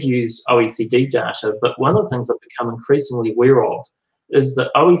 I had used OECD data, but one of the things I've become increasingly aware of is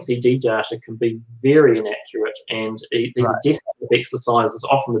that OECD data can be very inaccurate, and these are desktop exercises.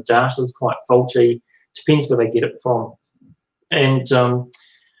 Often the data is quite faulty, depends where they get it from. And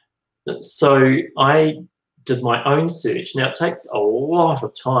so I did my own search. Now, it takes a lot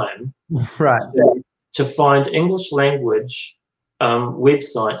of time to find English language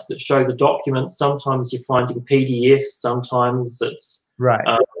websites that show the documents. Sometimes you're finding PDFs, sometimes it's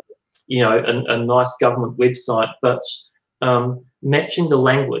you know, a nice government website, but matching the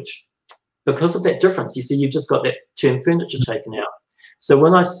language, because of that difference, you see, you've just got that term furniture taken out. So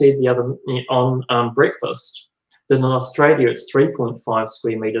when I said the other on breakfast, that in Australia it's 3.5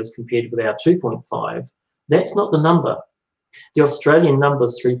 square meters compared with our 2.5, that's not the number. The Australian number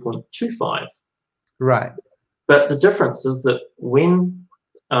is 3.25. Right. But the difference is that when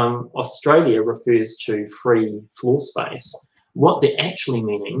Australia refers to free floor space, what they're actually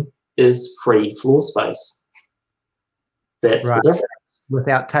meaning is free floor space. That's the difference.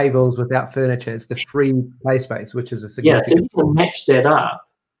 Without tables, without furniture, it's the free play space, which is a significant. Yeah, so if you can match that up,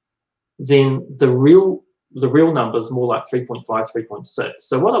 then the real number is more like 3.5, 3.6.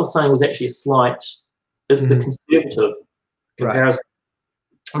 So what I was saying was actually a slight, it's the conservative comparison.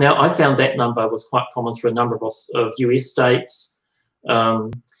 Now, I found that number was quite common for a number of US states,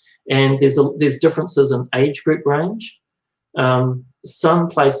 and there's differences in age group range. Some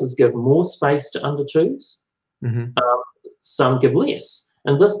places give more space to under twos, some give less,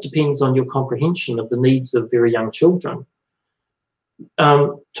 and this depends on your comprehension of the needs of very young children.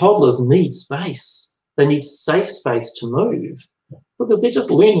 Toddlers need space. They need safe space to move, because they're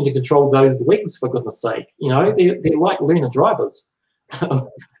just learning to control those legs, for goodness sake. You know, they're like learner drivers.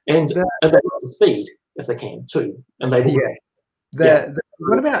 and they want to speed if they can too, and they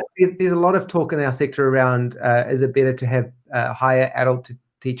what about, there's a lot of talk in our sector around is it better to have higher adult to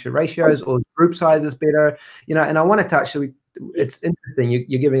teacher ratios, or group sizes better, you know, and I want to touch, it's interesting,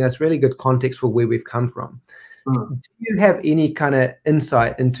 you're giving us really good context for where we've come from. Do you have any kind of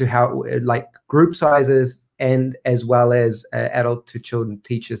insight into how, like, group sizes and as well as adult to children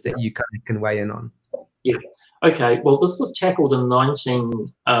teachers that you kind of can weigh in on? Yeah. Okay, well, this was tackled in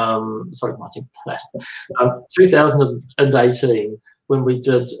 2018 when we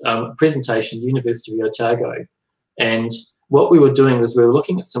did a presentation at the University of Otago. And what we were doing was we were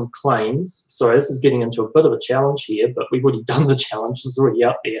looking at some claims. Sorry, this is getting into a bit of a challenge here, but we've already done the challenge, it's already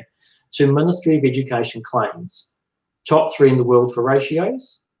out there, to Ministry of Education claims. Top 3 in the world for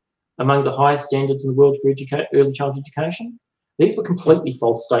ratios, among the highest standards in the world for early childhood education. These were completely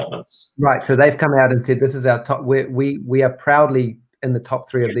false statements. Right, so they've come out and said this is our top. We are proudly in the top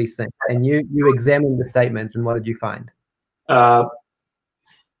 3 of these things. And you examined the statements, and what did you find? At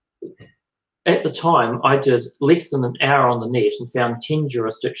the time, I did less than an hour on the net and found 10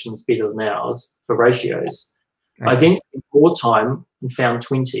 jurisdictions better than ours for ratios. Okay. I then spent more time and found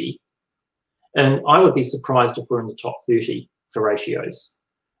 20. And I would be surprised if we're in the top 30 for ratios,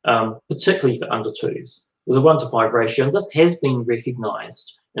 particularly for under twos. With a 1 to 5 ratio, and this has been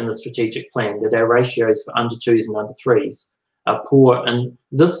recognised in the strategic plan, that our ratios for under twos and under threes are poor. And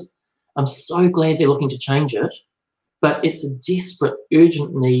this, I'm so glad they're looking to change it, but it's a desperate,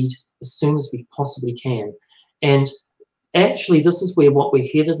 urgent need as soon as we possibly can. And actually, this is where what we're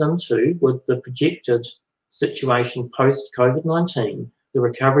headed into with the projected situation post-COVID-19, the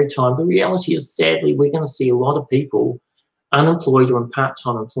recovery time. The reality is, sadly, we're going to see a lot of people unemployed or in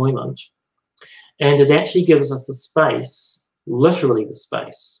part-time employment. And it actually gives us the space, literally the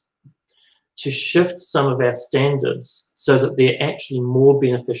space, to shift some of our standards so that they're actually more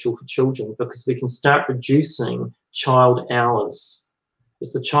beneficial for children, because we can start reducing child hours.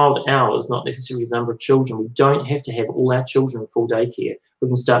 It's the child hours, not necessarily the number of children. We don't have to have all our children in full daycare. We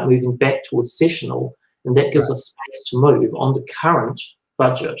can start moving back towards sessional, and that gives us space to move on the current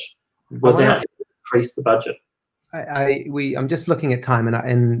budget without having to increase the budget. I'm just looking at time,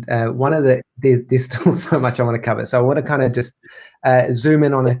 and one of the there's still so much I want to cover, so I want to kind of just zoom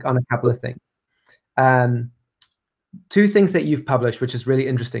in on a couple of things. Two things that you've published, which is really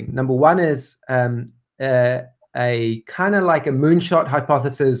interesting. Number one is a kind of like a moonshot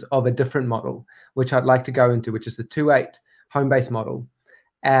hypothesis of a different model, which I'd like to go into, which is the 2-8 home-based model.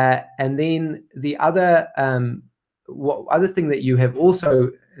 And then the other other thing that you have also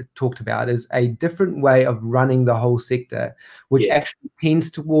talked about is a different way of running the whole sector, which actually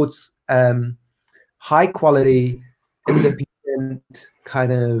tends towards high quality, independent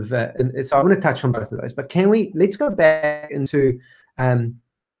kind of. So I'm going to touch on both of those, but let's go back into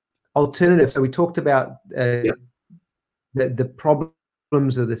alternatives. So we talked about the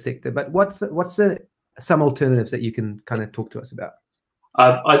problems of the sector, but what's some alternatives that you can kind of talk to us about?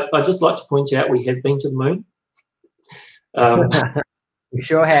 I'd just like to point out we have been to the moon. We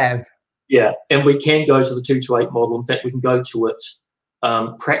sure have. Yeah, and we can go to the 2-8 model. In fact, we can go to it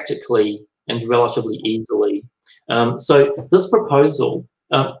practically and relatively easily. So this proposal,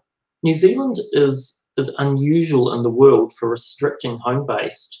 New Zealand is unusual in the world for restricting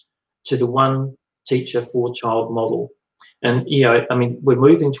home-based to the 1 teacher 4 child model. And I mean, we're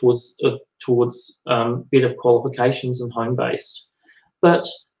moving towards better qualifications in home-based, but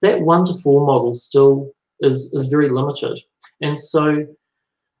that 1 to 4 model still is very limited. And so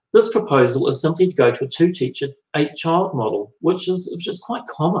this proposal is simply to go to a 2 teacher 8 child model, which is quite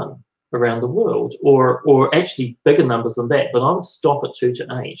common around the world, or actually bigger numbers than that, but I would stop at 2 to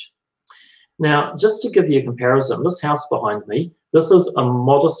 8. Now, just to give you a comparison, this house behind me, this is a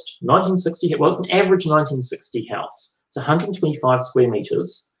modest 1960, well, it's an average 1960 house. It's 125 square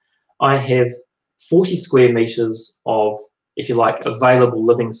meters. I have 40 square meters of, if you like, available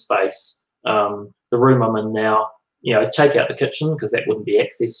living space. The room I'm in now, take out the kitchen because that wouldn't be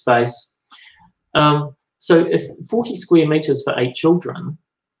access space. So if 40 square meters for 8 children,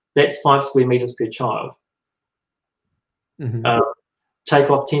 that's 5 square meters per child. Take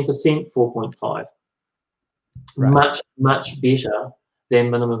off 10%, 4.5. Right. Much better than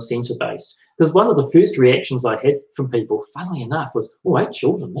minimum centre based. Because one of the first reactions I had from people, funnily enough, was, oh, 8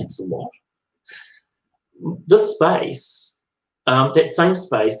 children, that's a lot. This space, that same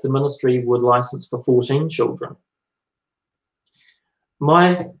space, the ministry would license for 14 children.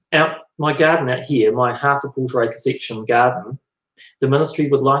 My garden out here, my half a quarter acre section garden, the ministry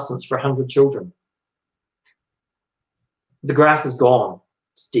would license for 100 children. The grass is gone,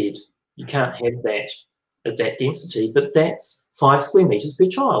 it's dead. You can't have that at that density, but that's 5 square meters per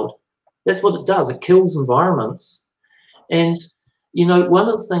child. That's what it does. It kills environments. And, one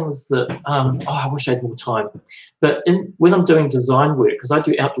of the things that, I wish I had more time, but when I'm doing design work, because I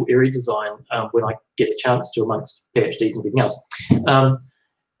do outdoor area design when I get a chance to amongst PhDs and everything else.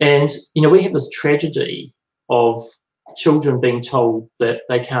 And, we have this tragedy of children being told that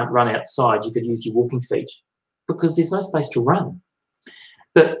they can't run outside, you could use your walking feet, because there's no space to run.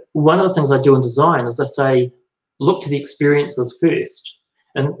 But one of the things I do in design is I say, look to the experiences first.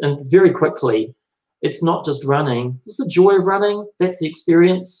 And very quickly, it's not just running, it's the joy of running, that's the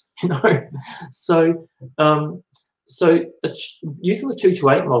experience, So using the 2 to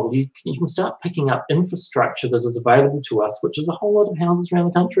 8 model, you can start picking up infrastructure that is available to us, which is a whole lot of houses around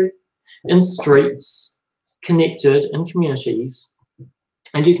the country, in streets, connected in communities.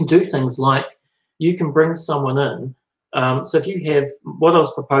 And you can do things like, you can bring someone in. So if you have, what I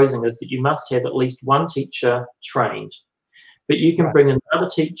was proposing is that you must have at least 1 teacher trained, but you can bring another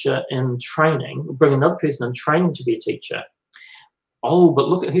teacher in training, bring another person in training to be a teacher. Oh, but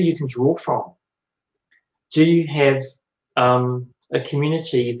look at who you can draw from. Do you have a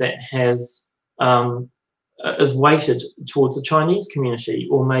community that has is weighted towards the Chinese community,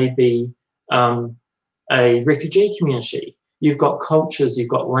 or maybe a refugee community? You've got cultures, you've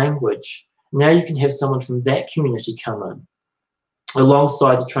got language. Now you can have someone from that community come in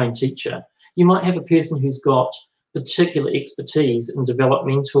alongside the trained teacher. You might have a person who's got particular expertise in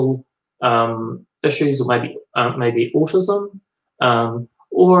developmental issues, or maybe autism,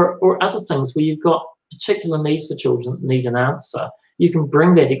 or other things where you've got particular needs for children that need an answer. You can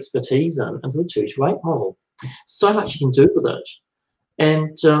bring that expertise into the 2 to 8 model. So much you can do with it.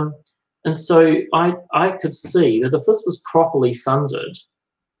 And so I could see that if this was properly funded,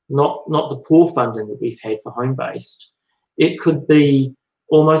 not the poor funding that we've had for home-based, it could be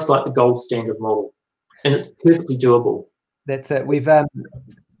almost like the gold standard model, and it's perfectly doable. That's it. We've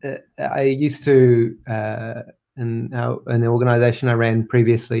I used to in the organisation I ran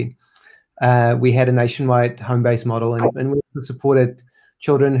previously, we had a nationwide home-based model, and we supported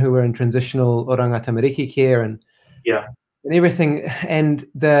children who were in transitional oranga tamariki care and everything. And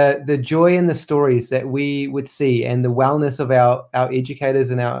the joy in the stories that we would see, and the wellness of our educators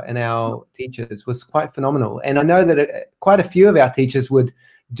and our teachers was quite phenomenal. And I know that quite a few of our teachers would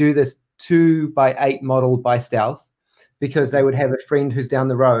do this 2 by 8 model by stealth, because they would have a friend who's down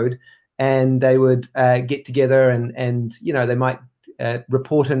the road, and they would get together and you know, they might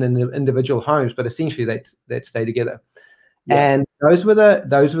report in individual homes, but essentially they'd stay together. And those were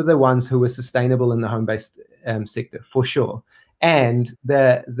the ones who were sustainable in the home-based sector, for sure. And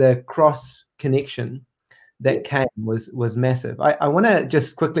the cross connection that came was massive. I want to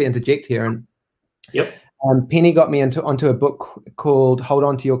just quickly interject here. And Penny got me onto a book called Hold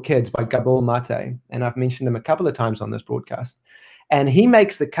On to Your Kids by Gabor Mate, and I've mentioned him a couple of times on this broadcast. And he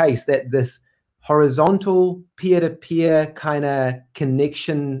makes the case that this horizontal peer-to-peer kind of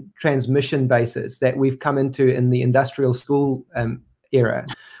connection transmission basis that we've come into in the industrial school era,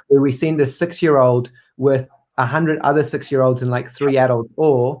 where we send a 6-year-old with 100 other 6-year-olds and like 3 adults,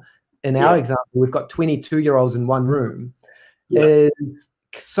 or in our example, we've got 22-year-olds in one room, is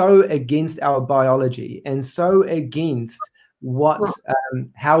so against our biology and so against what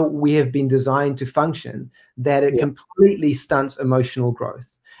how we have been designed to function, that it completely stunts emotional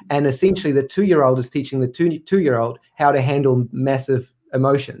growth. And essentially the 2-year-old is teaching the 2-year-old how to handle massive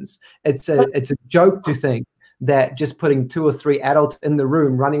emotions. It's a joke to think that just putting 2 or 3 adults in the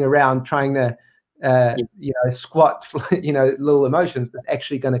room running around trying to you know, squat you know, little emotions is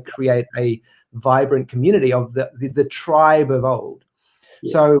actually going to create a vibrant community of the tribe of old.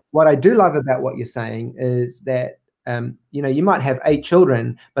 So what I do love about what you're saying is that you know, you might have 8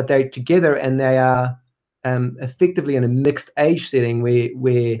 children, but they're together and they are effectively in a mixed age setting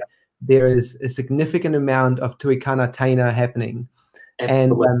where there is a significant amount of tuikana taina happening.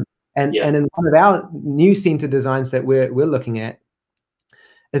 And in one of our new centre designs that we're looking at,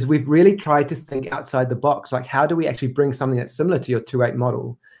 is we've really tried to think outside the box. Like, how do we actually bring something that's similar to your 2-8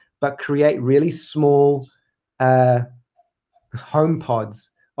 model, but create really small home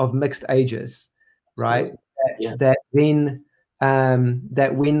pods of mixed ages, right? That then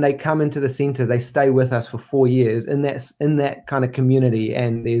that when they come into the center, they stay with us for 4 years in that kind of community.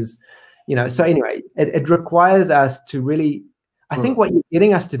 And there's, you know, so anyway, it requires us to really, I think what you're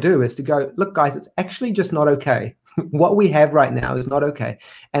getting us to do is to go, look, guys, it's actually just not okay. What we have right now is not okay.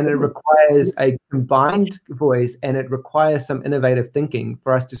 And it requires a combined voice, and it requires some innovative thinking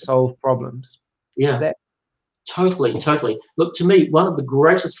for us to solve problems. Is that? Totally. Look, to me, one of the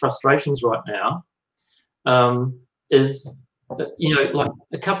greatest frustrations right now is, you know, like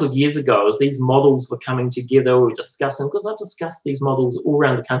a couple of years ago, as these models were coming together, we were discussing, because I've discussed these models all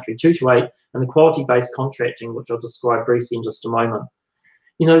around the country, 2 to 8 and the quality-based contracting, which I'll describe briefly in just a moment.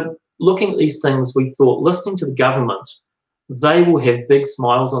 You know, looking at these things, we thought, listening to the government, they will have big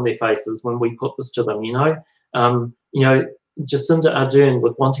smiles on their faces when we put this to them, you know. You know, Jacinda Ardern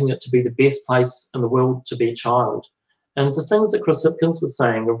with wanting it to be the best place in the world to be a child. And the things that Chris Hipkins was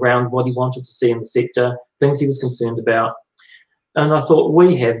saying around what he wanted to see in the sector, things he was concerned about. And I thought,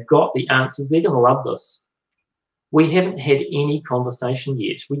 we have got the answers. They're going to love this. We haven't had any conversation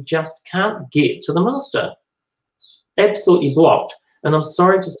yet. We just can't get to the minister. Absolutely blocked. And I'm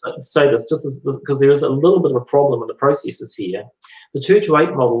sorry to say this, just because there is a little bit of a problem in the processes here. The 2 to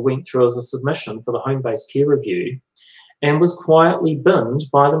 8 model went through as a submission for the home-based care review and was quietly binned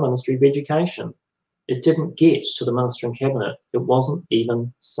by the Ministry of Education. It didn't get to the Minister and Cabinet. It wasn't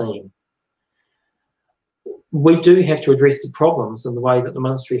even seen. We do have to address the problems in the way that the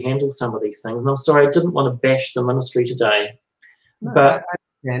Ministry handles some of these things. And I'm sorry, I didn't want to bash the Ministry today. No, but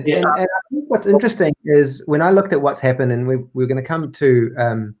and I think what's interesting is when I looked at what's happened, and we're going to come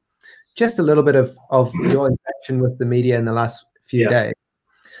to just a little bit of your interaction with the media in the last few days.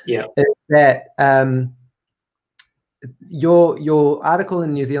 Is that your article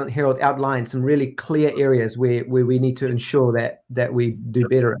in New Zealand Herald outlined some really clear areas where we need to ensure that we do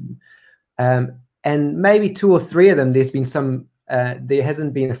better in. And maybe 2 or 3 of them, there's been some, there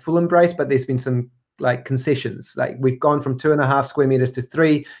hasn't been a full embrace, but there's been some like concessions. Like we've gone from 2.5 square meters to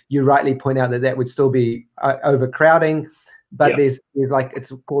 3. You rightly point out that that would still be overcrowding, but there's like,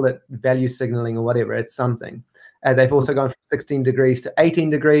 it's call it value signaling or whatever. It's something. They've also gone from 16 degrees to 18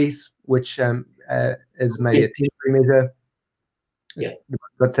 degrees, which is maybe a temporary measure. Yeah.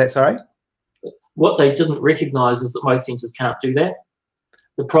 What's that? Sorry. What they didn't recognise is that most centres can't do that.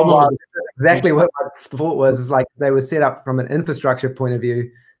 The problem exactly what my thought was, is like they were set up from an infrastructure point of view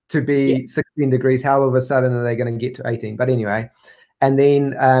to be 16 degrees. How all of a sudden are they going to get to 18? But anyway, and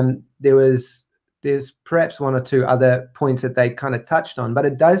then there's perhaps one or two other points that they kind of touched on, but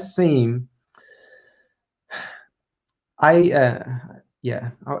it does seem, I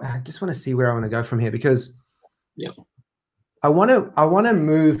just want to see where I want to go from here, because I want to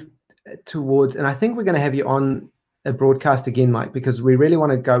move towards, and I think we're going to have you on a broadcast again, Mike, because we really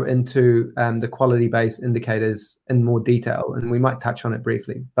want to go into the quality-based indicators in more detail, and we might touch on it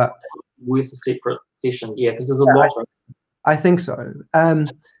briefly, but worth a separate session, because there's a lot of. I think so.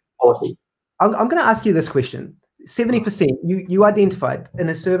 Quality. I'm going to ask you this question. 70%, you identified in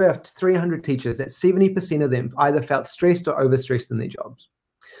a survey of 300 teachers that 70% of them either felt stressed or overstressed in their jobs.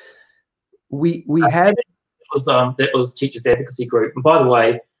 We have. That was Teachers Advocacy Group, and by the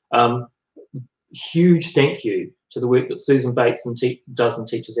way, huge thank you to the work that Susan Bates does in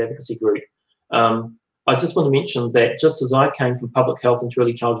Teachers Advocacy Group. I just want to mention that just as I came from public health into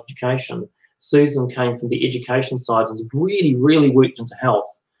early childhood education, Susan came from the education side, has really, really worked into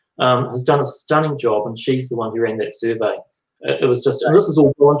health, has done a stunning job, and she's the one who ran that survey. It was just, and this is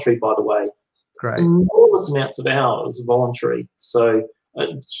all voluntary, by the way. Great. Enormous amounts of hours voluntary. So a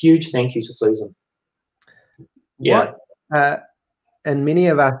huge thank you to Susan. Yeah. And many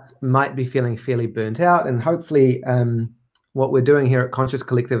of us might be feeling fairly burnt out, and hopefully what we're doing here at Conscious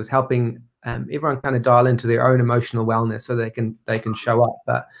Collective is helping everyone kind of dial into their own emotional wellness so they can show up.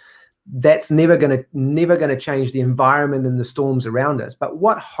 But that's never gonna change the environment and the storms around us. But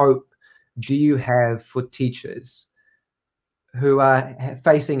what hope do you have for teachers who are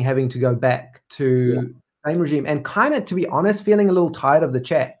having to go back to the same regime and kind of, to be honest, feeling a little tired of the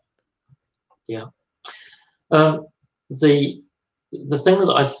chat? Yeah. The thing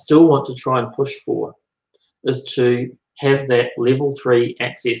that I still want to try and push for is to have that level 3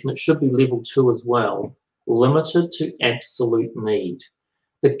 access, and it should be level 2 as well, limited to absolute need.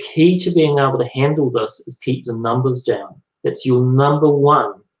 The key to being able to handle this is keep the numbers down. That's your number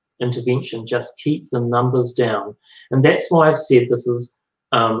one intervention, just keep the numbers down. And that's why I've said this is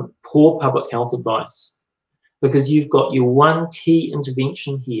poor public health advice, because you've got your one key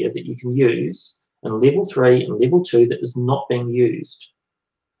intervention here that you can use in level 3 and level 2 that is not being used,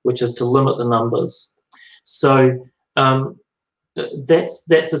 which is to limit the numbers. So that's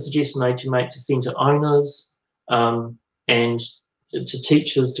the suggestion I need to make to centre owners and to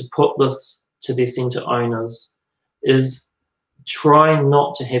teachers to put this to their centre owners, is try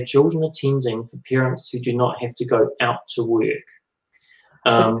not to have children attending for parents who do not have to go out to work.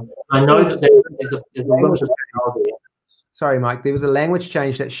 I know that there's a limited power there. Sorry, Mike, there was a language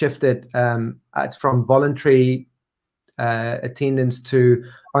change that shifted from voluntary attendance to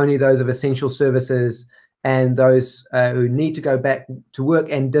only those of essential services and those who need to go back to work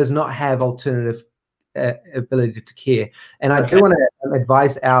and does not have alternative ability to care. And I do want to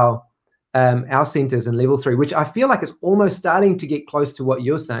advise our centres in level 3, which I feel like is almost starting to get close to what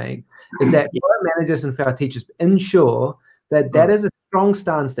you're saying, is that for our managers and for our teachers, ensure that that is a strong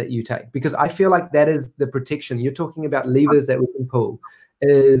stance that you take, because I feel like that is the protection. You're talking about levers that we can pull.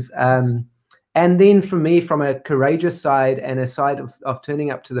 And then for me, from a courageous side and a side of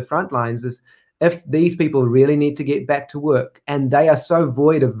turning up to the front lines, is if these people really need to get back to work and they are so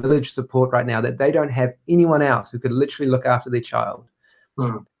void of village support right now that they don't have anyone else who could literally look after their child.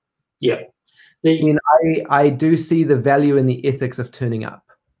 Yeah. I do see the value in the ethics of turning up.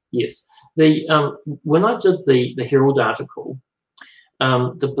 Yes. When I did the Herald article,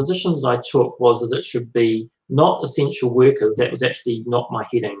 the position that I took was that it should be not essential workers. That was actually not my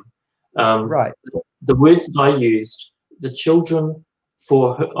heading. Right. The words that I used, the children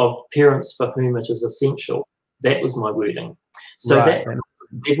of parents for whom it is essential, that was my wording. So that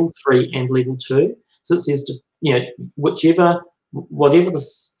level 3 and level 2. So it says, whatever the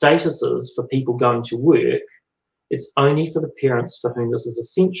status is for people going to work, it's only for the parents for whom this is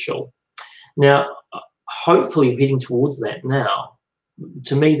essential. Now, hopefully we're heading towards that now.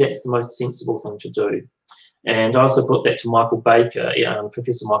 To me, that's the most sensible thing to do. And I also put that to Michael Baker,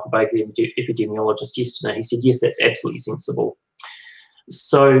 Professor Michael Baker, the epidemiologist, yesterday. He said, yes, that's absolutely sensible.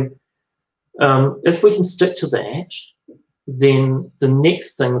 So if we can stick to that, then the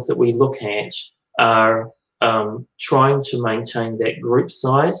next things that we look at are trying to maintain that group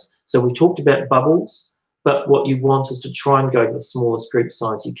size. So we talked about bubbles, but what you want is to try and go to the smallest group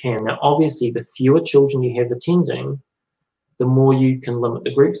size you can. Now, obviously, the fewer children you have attending, the more you can limit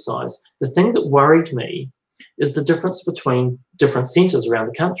the group size. The thing that worried me is the difference between different centres around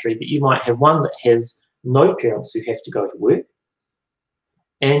the country, that you might have one that has no parents who have to go to work,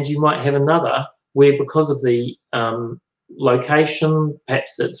 and you might have another where, because of the location,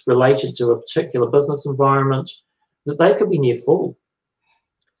 perhaps it's related to a particular business environment, that they could be near full.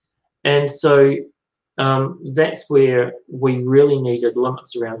 And so that's where we really needed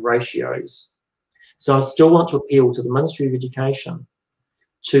limits around ratios. So I still want to appeal to the Ministry of Education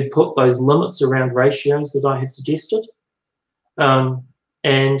to put those limits around ratios that I had suggested. And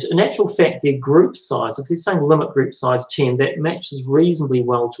in actual fact, their group size, if they're saying limit group size 10, that matches reasonably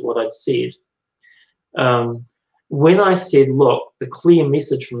well to what I'd said. When I said, look, the clear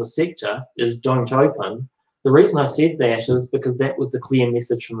message from the sector is don't open, the reason I said that is because that was the clear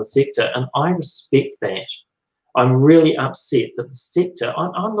message from the sector, and I respect that. I'm really upset that the sector,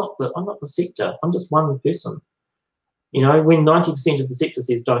 I'm not the sector, I'm just one person. You know, when 90% of the sector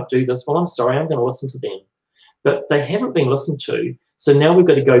says don't do this, well, I'm sorry, I'm going to listen to them. But they haven't been listened to, so now we've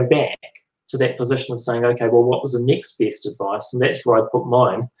got to go back to that position of saying, okay, well, what was the next best advice? And that's where I put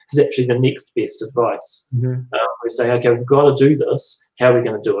mine, is actually the next best advice. Mm-hmm. We say, okay, we've got to do this. How are we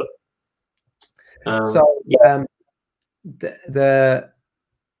going to do it? The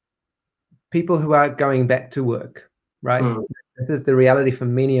people who are going back to work, right? This is the reality for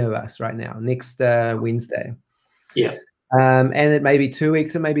many of us right now, next Wednesday. Yeah. And it may be 2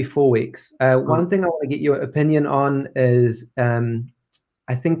 weeks, it may be 4 weeks. One thing I want to get your opinion on is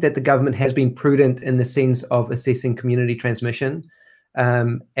I think that the government has been prudent in the sense of assessing community transmission,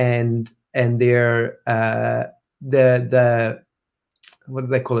 and their the what do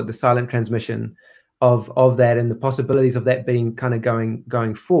they call it, the silent transmission of that, and the possibilities of that being kind of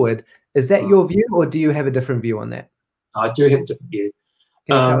going forward. Is that your view, or do you have a different view on that? I do have a different view.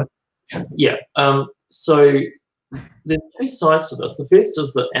 Can you tell us? So there's two sides to this. The first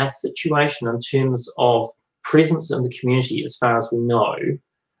is that our situation in terms of presence in the community, as far as we know,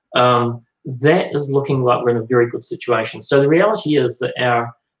 that is looking like we're in a very good situation. So the reality is that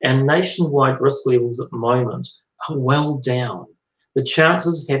our nationwide risk levels at the moment are well down. The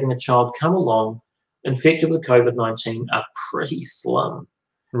chances of having a child come along infected with COVID-19 are pretty slim.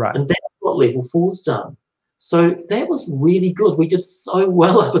 Right. And that's what level 4's done. So that was really good. We did so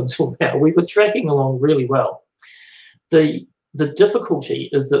well up until now. We were tracking along really well. The difficulty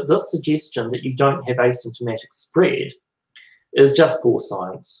is that this suggestion that you don't have asymptomatic spread is just poor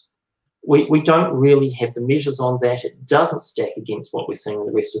science. We don't really have the measures on that. It doesn't stack against what we're seeing in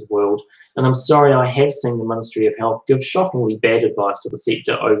the rest of the world. And I'm sorry, I have seen the Ministry of Health give shockingly bad advice to the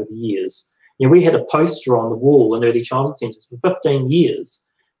sector over the years. You know, we had a poster on the wall in early childhood centres for 15 years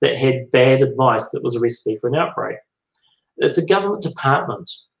that had bad advice that was a recipe for an outbreak. It's a government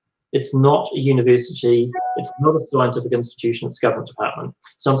department. It's not a university. It's not a scientific institution. It's a government department.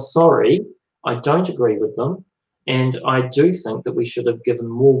 So I'm sorry, I don't agree with them. And I do think that we should have given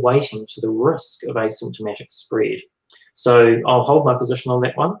more weighting to the risk of asymptomatic spread. So I'll hold my position on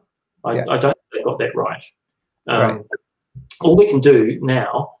that one. I don't think they got that right. Right. All we can do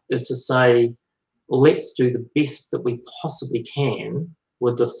now is to say, let's do the best that we possibly can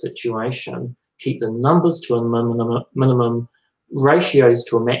with this situation, keep the numbers to a minimum, ratios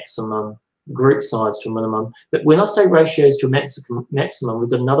to a maximum, group size to a minimum. But when I say ratios to a maximum, we've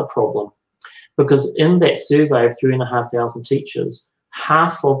got another problem. Because in that survey of 3,500 teachers,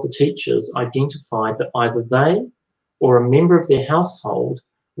 half of the teachers identified that either they or a member of their household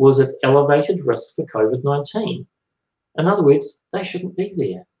was at elevated risk for COVID-19. In other words, they shouldn't be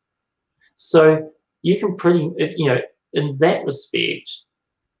there. So you can in that respect,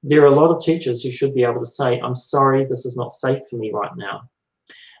 there are a lot of teachers who should be able to say, I'm sorry, this is not safe for me right now.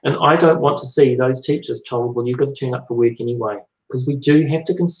 And I don't want to see those teachers told, well, you've got to turn up for work anyway, because we do have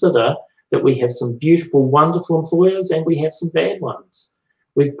to consider that we have some beautiful, wonderful employers and we have some bad ones.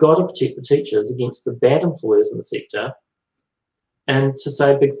 We've got to protect the teachers against the bad employers in the sector and to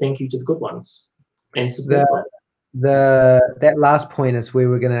say a big thank you to the good ones and support them. That last point is where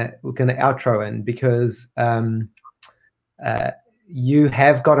we're gonna outro in, because you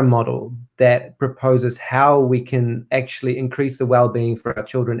have got a model that proposes how we can actually increase the well-being for our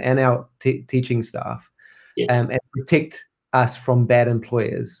children and our teaching staff, and protect us from bad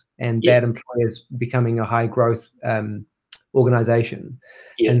employers and bad employers becoming a high growth organization.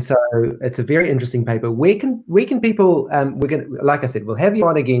 And so it's a very interesting paper. Where can people, we're going to, like I said, we'll have you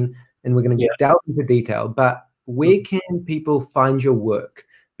on again and we're going to delve into detail, but where can people find your work?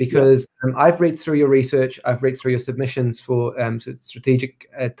 because I've read through your research, I've read through your submissions for strategic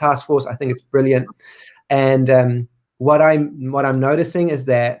task force. I think it's brilliant, and what I'm noticing is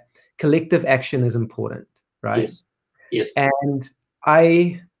that collective action is important, right? Yes. And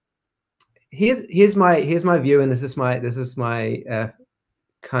here's my view, and this is my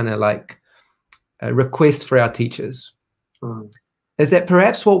kind of like a request for our teachers. Is that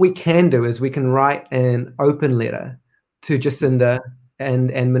perhaps what we can do is we can write an open letter to Jacinda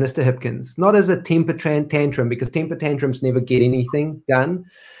and Minister Hipkins, not as a temper tantrum, because temper tantrums never get anything done,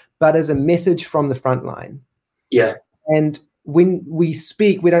 but as a message from the front line. Yeah. And when we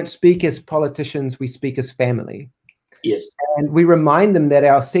speak, we don't speak as politicians, we speak as family. Yes. And we remind them that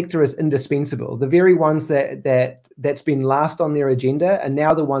our sector is indispensable. The very ones that's been last on their agenda are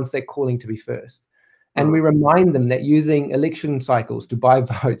now the ones they're calling to be first. And we remind them that using election cycles to buy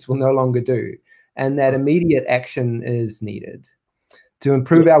votes will no longer do, and that immediate action is needed to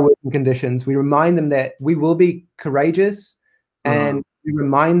improve our working conditions. We remind them that we will be courageous, and we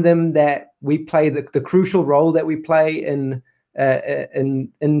remind them that we play the crucial role that we play in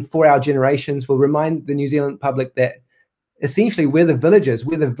for our generations. We'll remind the New Zealand public that essentially we're the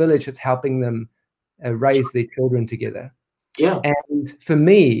village that's helping them raise their children together. Yeah. And for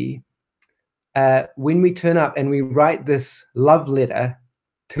me, when we turn up and we write this love letter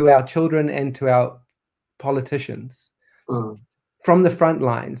to our children and to our politicians from the front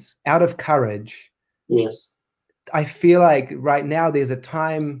lines, out of courage, yes, I feel like right now there's a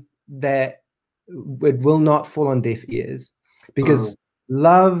time that it will not fall on deaf ears, because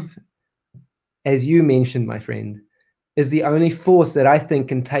love, as you mentioned, my friend, is the only force that I think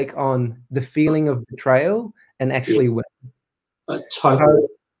can take on the feeling of betrayal and actually win. Totally.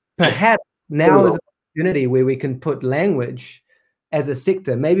 Perhaps now is an opportunity where we can put language as a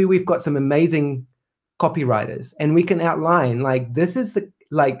sector. Maybe we've got some amazing copywriters, and we can outline like this is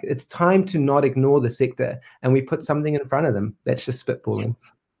it's time to not ignore the sector, and we put something in front of them. That's just spitballing.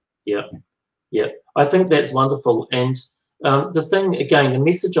 Yeah. I think that's wonderful. And the thing, again, the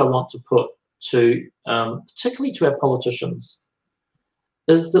message I want to put to particularly to our politicians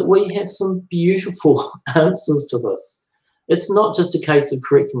is that we have some beautiful answers to this. It's not just a case of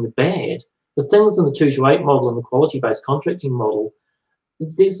correcting the bad. The things in the 2 to 8 model and the quality-based contracting model,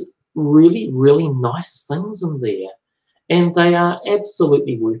 there's really, really nice things in there, and they are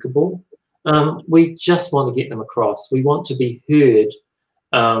absolutely workable. We just want to get them across. We want to be heard,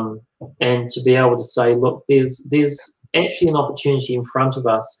 and to be able to say, look, there's actually an opportunity in front of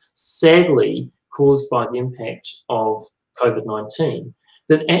us, sadly caused by the impact of COVID-19,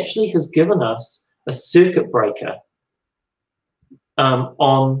 that actually has given us a circuit breaker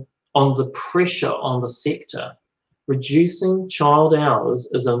on the pressure on the sector. Reducing child hours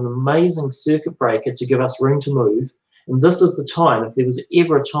is an amazing circuit breaker to give us room to move. And this is the time, if there was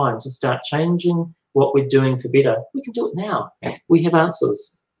ever a time to start changing what we're doing for better, we can do it now. We have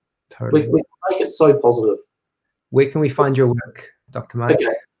answers. Totally. We can make it so positive. Where can we find your work, Dr. Mike? Okay.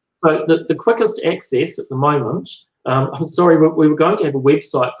 So the quickest access at the moment, I'm sorry, we were going to have a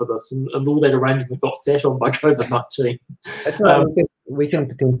website for this, and all that arrangement got sat on by COVID-19. That's right. We can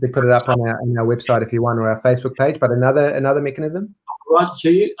potentially put it up on our website if you want, or our Facebook page. But another mechanism. Right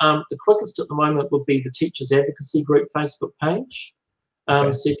to you. The quickest at the moment would be the Teachers Advocacy Group Facebook page.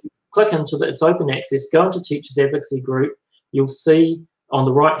 Okay. So if you click into it's open access, go into Teachers Advocacy Group, you'll see on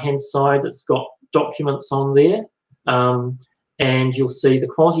the right-hand side it's got documents on there, and you'll see the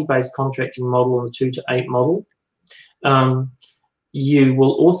quality-based contracting model and the 2 to 8 model. You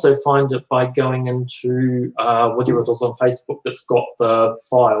will also find it by going into whatever it is on Facebook that's got the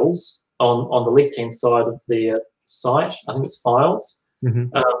files on the left-hand side of their site. I think it's files.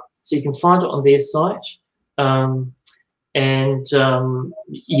 So you can find it on their site.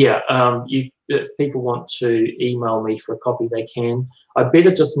 If people want to email me for a copy, they can. I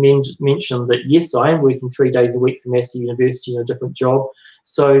better just mention that, yes, I am working 3 days a week for Massey University in a different job.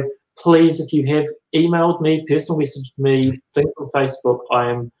 So please, if you have emailed me, personal messaged me, things on Facebook,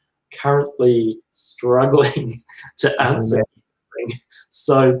 I am currently struggling to answer everything.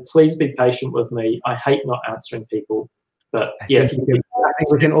 So please be patient with me. I hate not answering people. But yeah, I think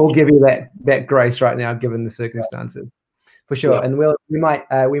we can all give you that grace right now, given the circumstances, for sure. Yeah. And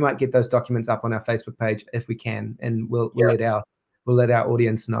we might get those documents up on our Facebook page if we can, and we'll let our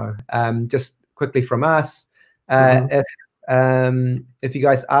audience know. Just quickly from us, if you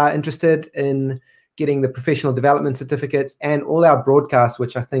guys are interested in getting the professional development certificates and all our broadcasts,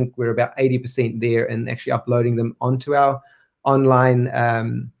 which I think we're about 80% there, and actually uploading them onto our online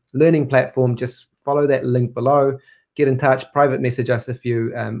learning platform, just follow that link below. Get in touch, private message us if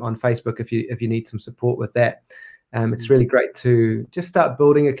you on Facebook if you need some support with that. It's really great to just start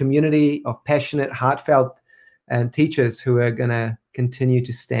building a community of passionate, heartfelt teachers who are going to continue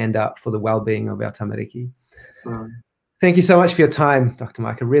to stand up for the well-being of our tamariki. Thank you so much for your time, Dr.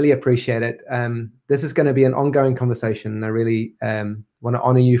 Mike. I really appreciate it. This is going to be an ongoing conversation, and I really want to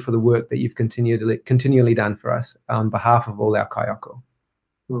honour you for the work that you've continually done for us on behalf of all our kaiako.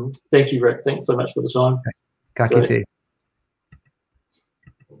 Thank you, Rick. Thanks so much for the time. Ka kite.